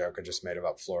enjoy that joke I just made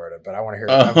about Florida. But I want to hear.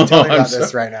 I'm telling you about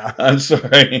this right now. I'm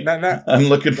sorry. No. I'm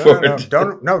looking forward.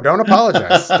 Don't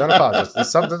apologize. Don't apologize.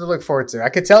 There's something to look forward to. I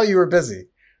could tell you were busy.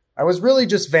 I was really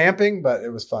just vamping, but it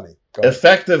was funny. Go ahead.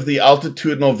 Effect of the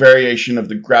altitudinal variation of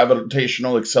the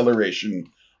gravitational acceleration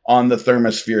on the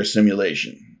thermosphere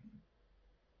simulation.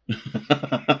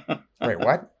 Wait,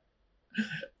 what?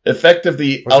 Effect of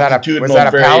the Was that a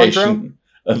altitudinal variation palindrome?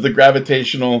 of the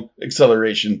gravitational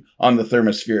acceleration on the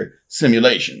thermosphere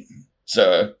simulation.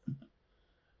 So,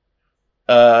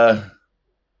 What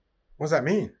does that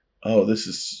mean? oh, this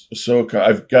is so.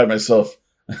 I've got myself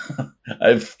in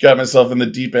the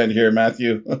deep end here,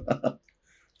 Matthew.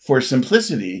 For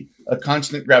simplicity, a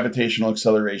constant gravitational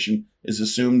acceleration is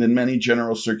assumed in many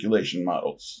general circulation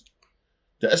models.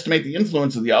 To estimate the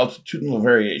influence of the altitudinal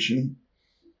variation,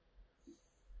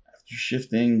 after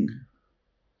shifting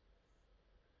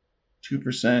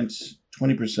 2%,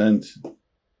 20%.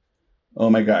 Oh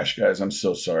my gosh, guys, I'm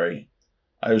so sorry.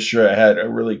 I was sure I had a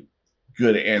really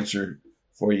good answer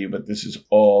for you, but this is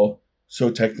all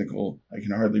so technical, I can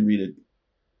hardly read it.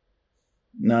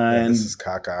 Yeah, this is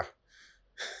caca.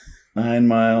 9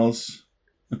 miles.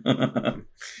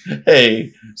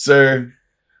 Hey, sir.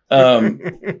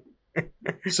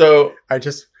 So I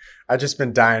just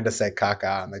been dying to say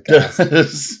caca on the cast.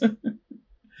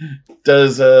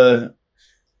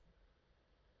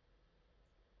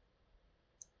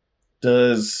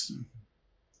 Does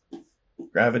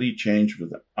gravity change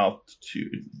with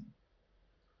altitude?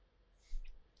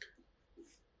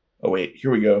 Oh wait, here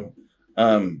we go.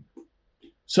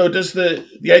 So does the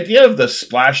idea of the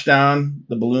splashdown,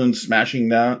 the balloon splashing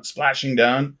down,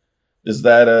 does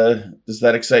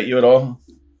that excite you at all?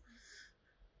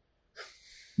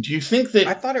 Do you think that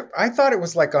I thought it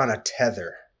was like on a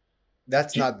tether.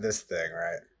 That's not this thing,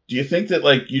 right? do you think that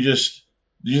like you just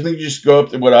go up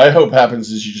there? What I hope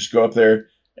happens is you just go up there,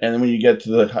 and then when you get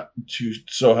to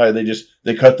so high, they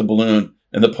cut the balloon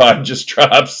and the pod just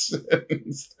drops.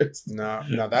 No,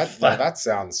 that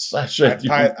sounds. Slash I'd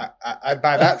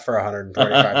buy that for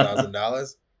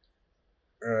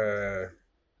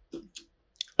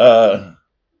 $125,000.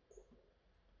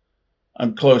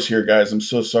 I'm close here, guys. I'm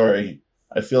so sorry.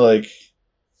 I feel like.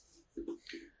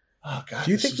 Oh God!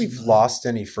 Do you think we've lost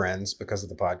any friends because of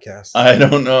the podcast? I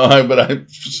don't know, but I'm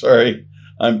sorry.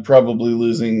 I'm probably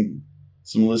losing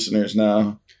some listeners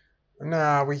now.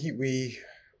 No, we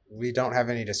don't have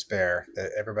any to spare.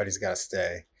 Everybody's got to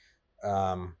stay.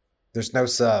 There's no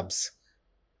subs.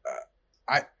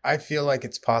 I feel like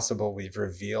it's possible we've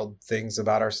revealed things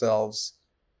about ourselves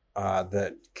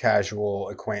that casual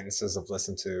acquaintances have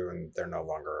listened to, and they're no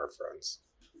longer our friends.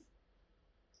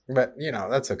 But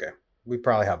that's okay. We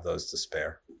probably have those to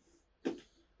spare.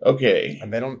 Okay.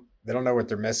 And they don't know what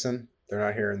they're missing. They're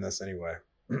not hearing this anyway.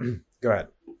 Go ahead.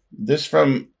 This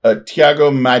from Tiago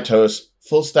Matos,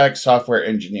 full stack software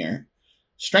engineer.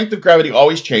 Strength of gravity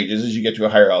always changes as you get to a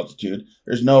higher altitude.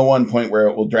 There's no one point where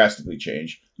it will drastically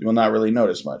change. You will not really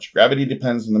notice much. Gravity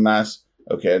depends on the mass.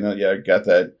 Okay, I got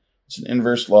that. It's an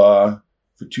inverse law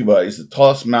for two bodies. The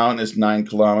tallest mountain is 9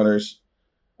 kilometers.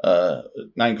 9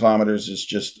 kilometers is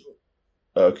just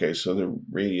okay. So the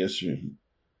radius.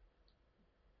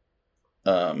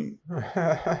 The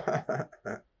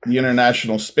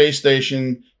International Space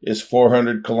Station is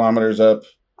 400 kilometers up.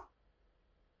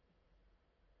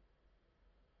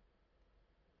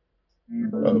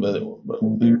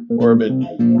 The orbit.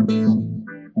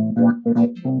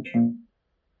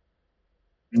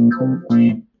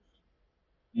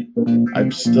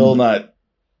 I'm still not.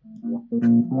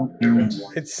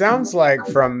 It sounds like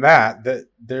from that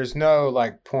there's no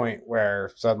like point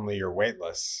where suddenly you're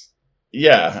weightless.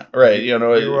 Yeah, right. You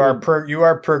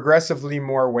are progressively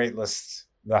more weightless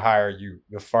the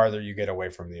farther you get away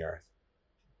from the Earth.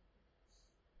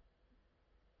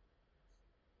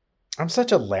 I'm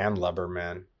such a landlubber,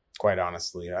 man. Quite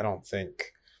honestly, I don't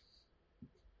think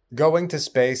going to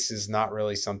space is not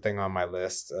really something on my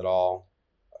list at all.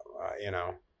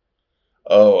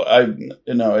 Oh,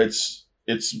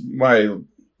 it's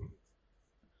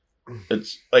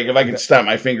like if I could snap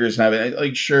my fingers and have it,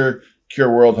 like sure,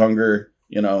 cure world hunger,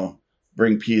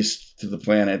 bring peace to the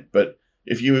planet. But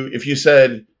if you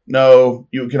said no,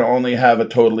 you can only have a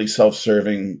totally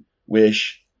self-serving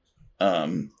wish.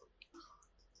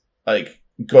 Like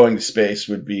going to space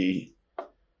would be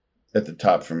at the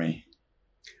top for me.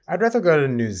 I'd rather go to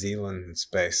New Zealand in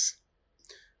space.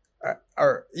 There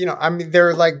are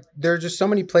just so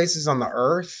many places on the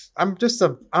Earth. I'm just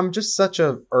such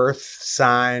a Earth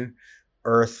sign,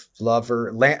 Earth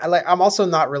lover. I'm also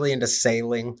not really into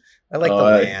sailing. I like the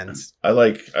land. I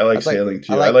like sailing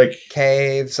too. I like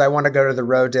caves. I want to go to the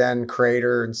Rodin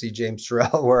crater and see James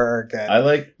Turrell work. And, I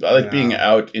like being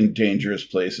out in dangerous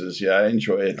places. Yeah, I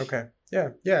enjoy it. Okay.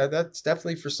 Yeah, that's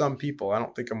definitely for some people. I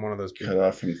don't think I'm one of those people. Cut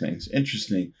off from things.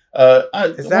 Interesting.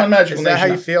 Is that how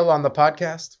you feel on the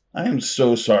podcast? I am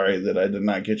so sorry that I did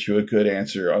not get you a good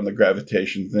answer on the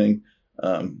gravitation thing.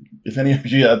 If any of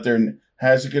you out there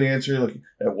has a good answer, like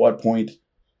at what point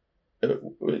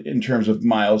in terms of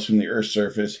miles from the Earth's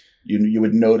surface, you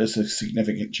would notice a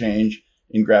significant change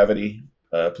in gravity,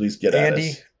 please get at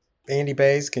us. Andy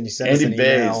Bays, can you send us Andy an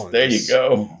email? Bays, there you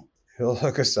go. He'll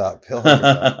hook us up.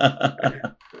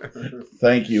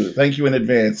 Thank you in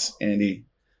advance, Andy.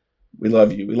 We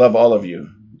love you. We love all of you,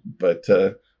 but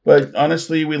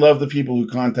honestly, we love the people who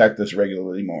contact us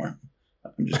regularly more.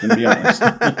 I'm just going to be honest.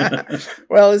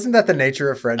 Well, isn't that the nature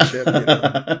of friendship? You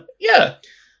know? Yeah,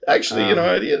 actually, it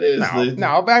is.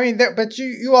 No, but I mean, but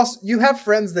you have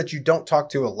friends that you don't talk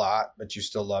to a lot, but you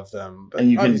still love them. But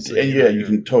and you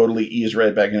can totally ease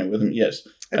right back in it with them. Yes,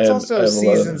 it's also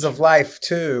seasons of life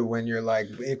too, when you're like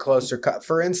closer.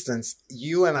 For instance,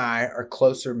 you and I are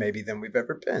closer maybe than we've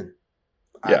ever been.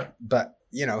 Yeah, but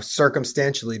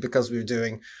circumstantially, because we were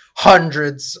doing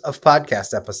hundreds of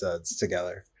podcast episodes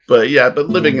together. But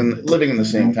living in the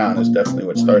same town is definitely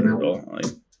what started it all. Like,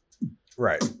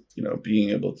 right. Being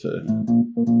able to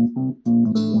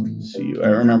see you. I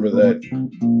remember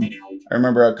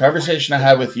a conversation I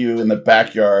had with you in the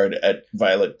backyard at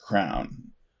Violet Crown.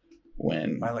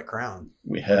 When Violet Crown,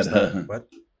 we had what?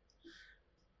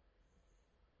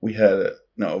 We had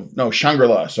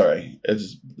Shangri-La. Sorry,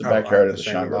 it's the backyard of the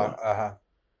Shangri-La. Uh-huh.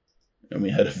 And we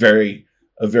had a very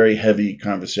heavy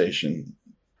conversation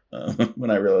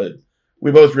when I realized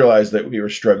we both realized that we were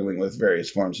struggling with various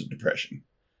forms of depression,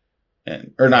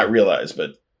 or not realized,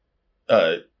 but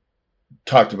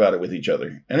talked about it with each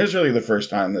other. And it was really the first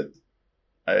time that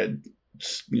I had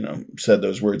said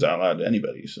those words out loud to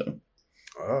anybody. So,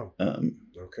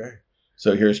 okay.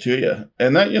 So here's to you,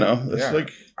 and that it's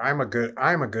like I'm a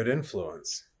good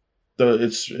influence.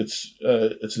 It's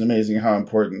an amazing how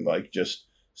important like just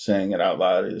saying it out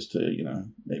loud is to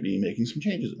maybe making some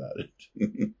changes about it.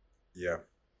 Yeah,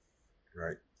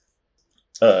 right.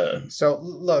 So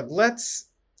look, let's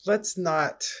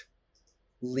not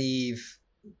leave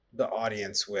the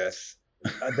audience with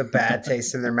the bad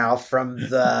taste in their mouth from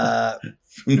the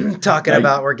talking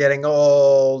about we're getting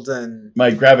old and my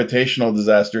gravitational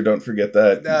disaster. Don't forget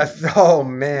that. Oh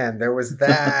man, there was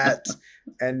that,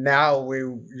 and now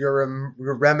you're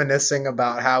reminiscing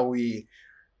about how we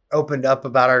opened up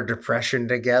about our depression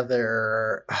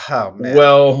together. Oh man,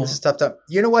 well, this is tough.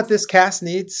 You know what this cast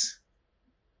needs?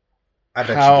 I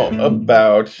bet how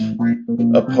about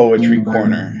a poetry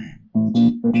corner?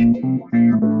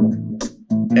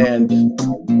 And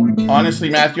honestly,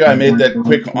 Matthew, I made that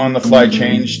quick on-the-fly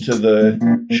change to the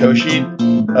show sheet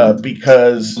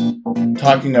because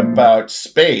talking about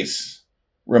space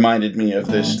reminded me of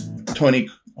this Tony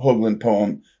Hoagland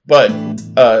poem. But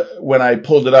when I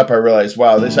pulled it up, I realized,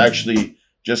 wow, this actually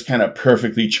just kind of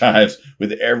perfectly chives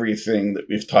with everything that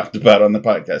we've talked about on the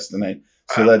podcast tonight.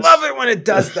 So I love it when it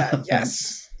does that.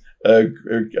 Yes.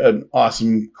 An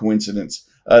awesome coincidence.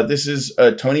 This is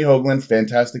Tony Hoagland,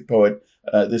 fantastic poet.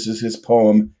 This is his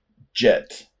poem,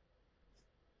 Jet.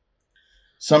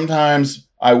 Sometimes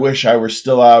I wish I were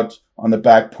still out on the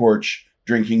back porch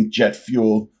drinking jet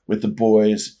fuel with the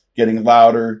boys, getting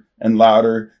louder and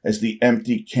louder as the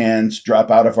empty cans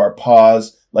drop out of our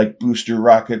paws like booster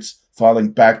rockets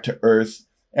falling back to Earth,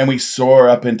 and we soar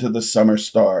up into the summer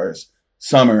stars.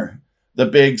 Summer. The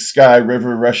big sky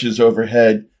river rushes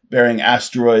overhead, bearing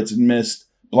asteroids and mist,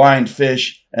 blind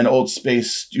fish, and old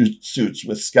space suits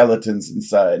with skeletons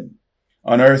inside.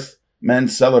 On Earth, men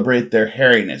celebrate their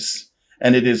hairiness,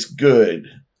 and it is good,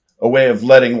 a way of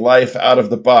letting life out of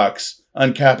the box,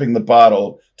 uncapping the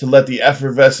bottle to let the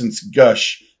effervescence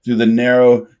gush through the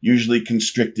narrow, usually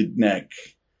constricted neck.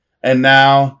 And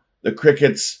now the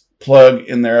crickets plug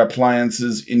in their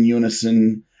appliances in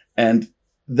unison, and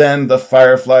then the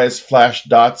fireflies flash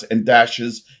dots and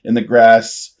dashes in the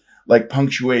grass like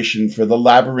punctuation for the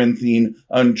labyrinthine,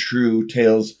 untrue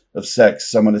tales of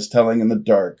sex someone is telling in the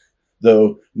dark,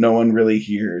 though no one really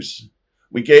hears.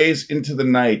 We gaze into the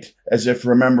night as if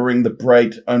remembering the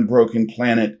bright, unbroken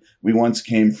planet we once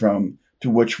came from, to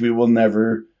which we will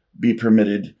never be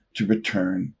permitted to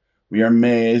return. We are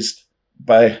amazed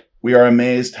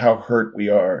how hurt we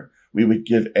are. We would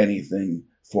give anything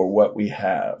for what we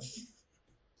have.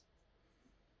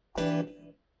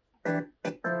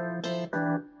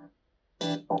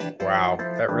 Wow,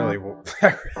 that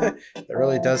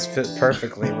really does fit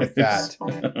perfectly with that.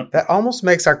 That almost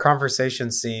makes our conversation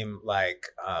seem like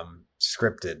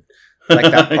scripted.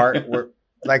 Like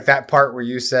that part where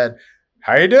you said,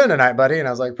 "How you doing tonight, buddy?" And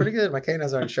I was like, "Pretty good. My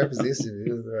canines aren't sharp as they used to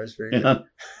be." It was pretty good.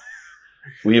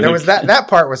 There was that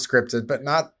part was scripted, but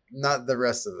not the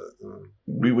rest of it.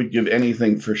 We would give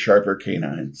anything for sharper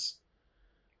canines.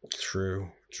 True.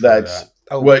 That's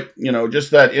what,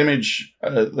 just that image,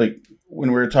 like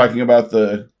when we were talking about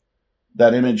that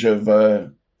image of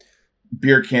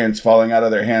beer cans falling out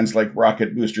of their hands like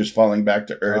rocket boosters falling back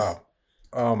to Earth.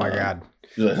 Oh my God.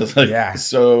 It's like, Yeah.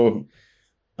 So,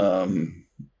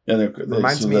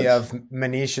 Reminds me of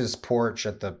Manish's porch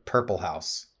at the Purple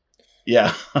House.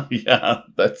 Yeah, yeah,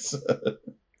 that's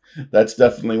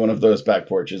definitely one of those back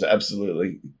porches.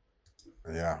 Absolutely.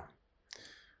 Yeah.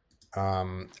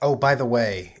 Oh, by the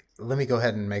way, let me go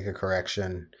ahead and make a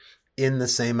correction. In the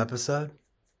same episode,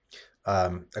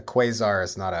 a quasar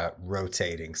is not a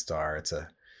rotating star. It's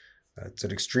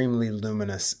an extremely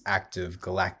luminous, active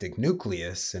galactic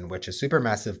nucleus in which a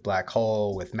supermassive black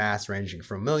hole with mass ranging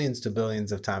from millions to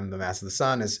billions of times the mass of the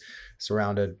sun is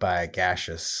surrounded by a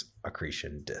gaseous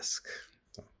accretion disk.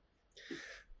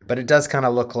 But it does kind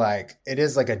of look like it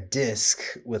is like a disk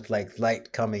with like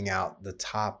light coming out the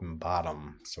top and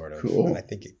bottom, sort of. Cool. And I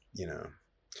think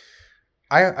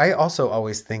I also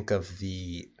always think of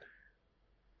the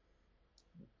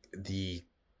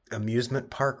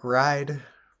amusement park ride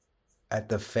at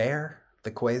the fair,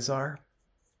 the Quasar.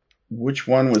 Which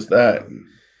one was that?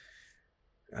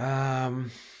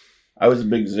 I was a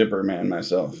big Zipper man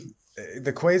myself.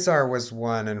 The Quasar was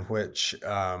one in which,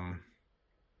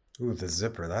 the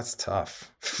Zipper, that's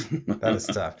tough. That is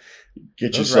tough.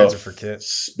 Get Those yourself rides are for kids.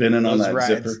 Spinning on that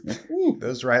Zipper.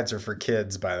 Those rides are for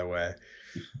kids, by the way.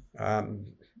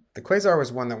 The Quasar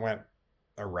was one that went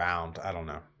around. I don't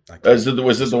know. Was it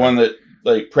the one that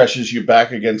like presses you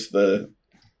back against the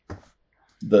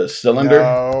cylinder?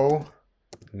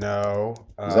 No.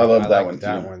 I love that one too.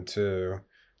 That one too.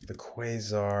 The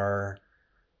Quasar.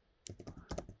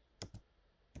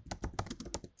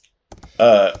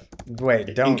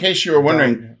 Wait, don't. In case you were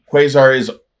wondering, Quasar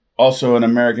is also an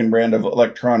American brand of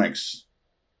electronics.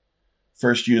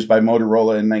 First used by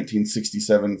Motorola in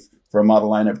 1967 for a model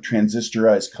line of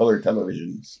transistorized color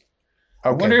televisions. Okay,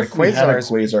 I wonder if we had a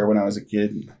Quasar when I was a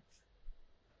kid.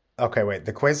 Okay, wait.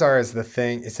 The Quasar is the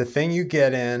thing. It's the thing you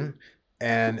get in,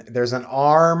 and there's an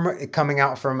arm coming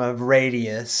out from a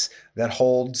radius that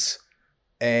holds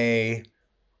a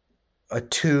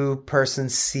 2-person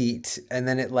seat, and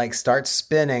then it like starts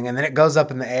spinning, and then it goes up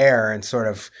in the air and sort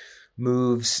of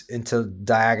moves into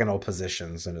diagonal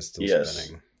positions, and it's still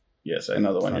spinning. Yes, I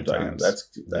know the one you're talking about.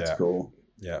 That's cool.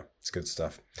 Yeah, it's good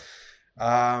stuff.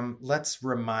 Let's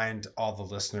remind all the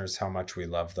listeners how much we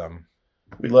love them.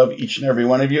 We love each and every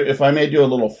one of you. If I may do a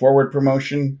little forward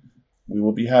promotion, we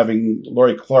will be having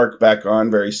Lori Clark back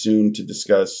on very soon to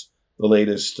discuss the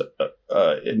latest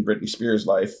in Britney Spears'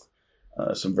 life.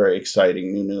 Some very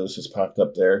exciting new news has popped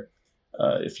up there.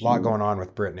 A lot going on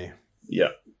with Britney. Yeah.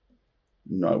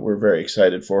 No, we're very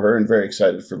excited for her and very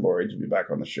excited for Lori to be back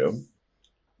on the show.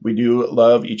 We do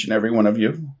love each and every one of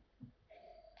you.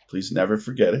 Please never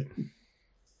forget it.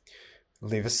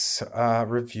 Leave us a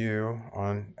review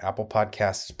on Apple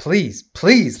Podcasts.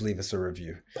 Please leave us a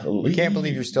review. Please. We can't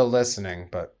believe you're still listening,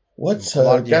 but what's a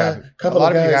lot of you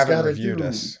haven't reviewed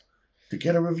us to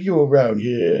get a review around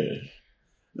here.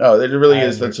 No, it really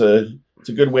is. It's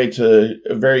a good way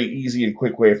a very easy and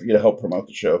quick way for you to help promote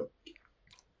the show.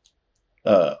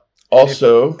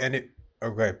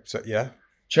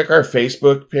 Check our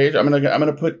Facebook page. I'm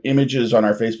gonna put images on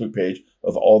our Facebook page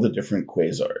of all the different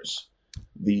quasars.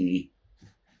 The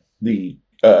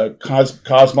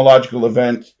cosmological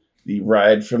event, the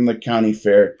ride from the county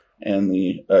fair, and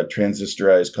the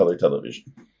transistorized color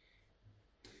television.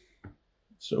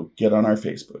 So get on our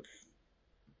Facebook,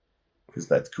 because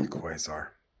that's cool. Quasar.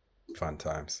 Fun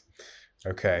times.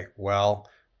 Okay, well,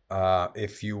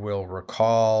 if you will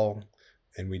recall,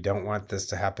 and we don't want this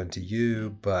to happen to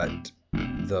you, but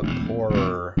the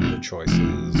poorer the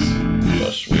choices,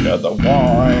 the sweeter the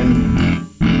wine.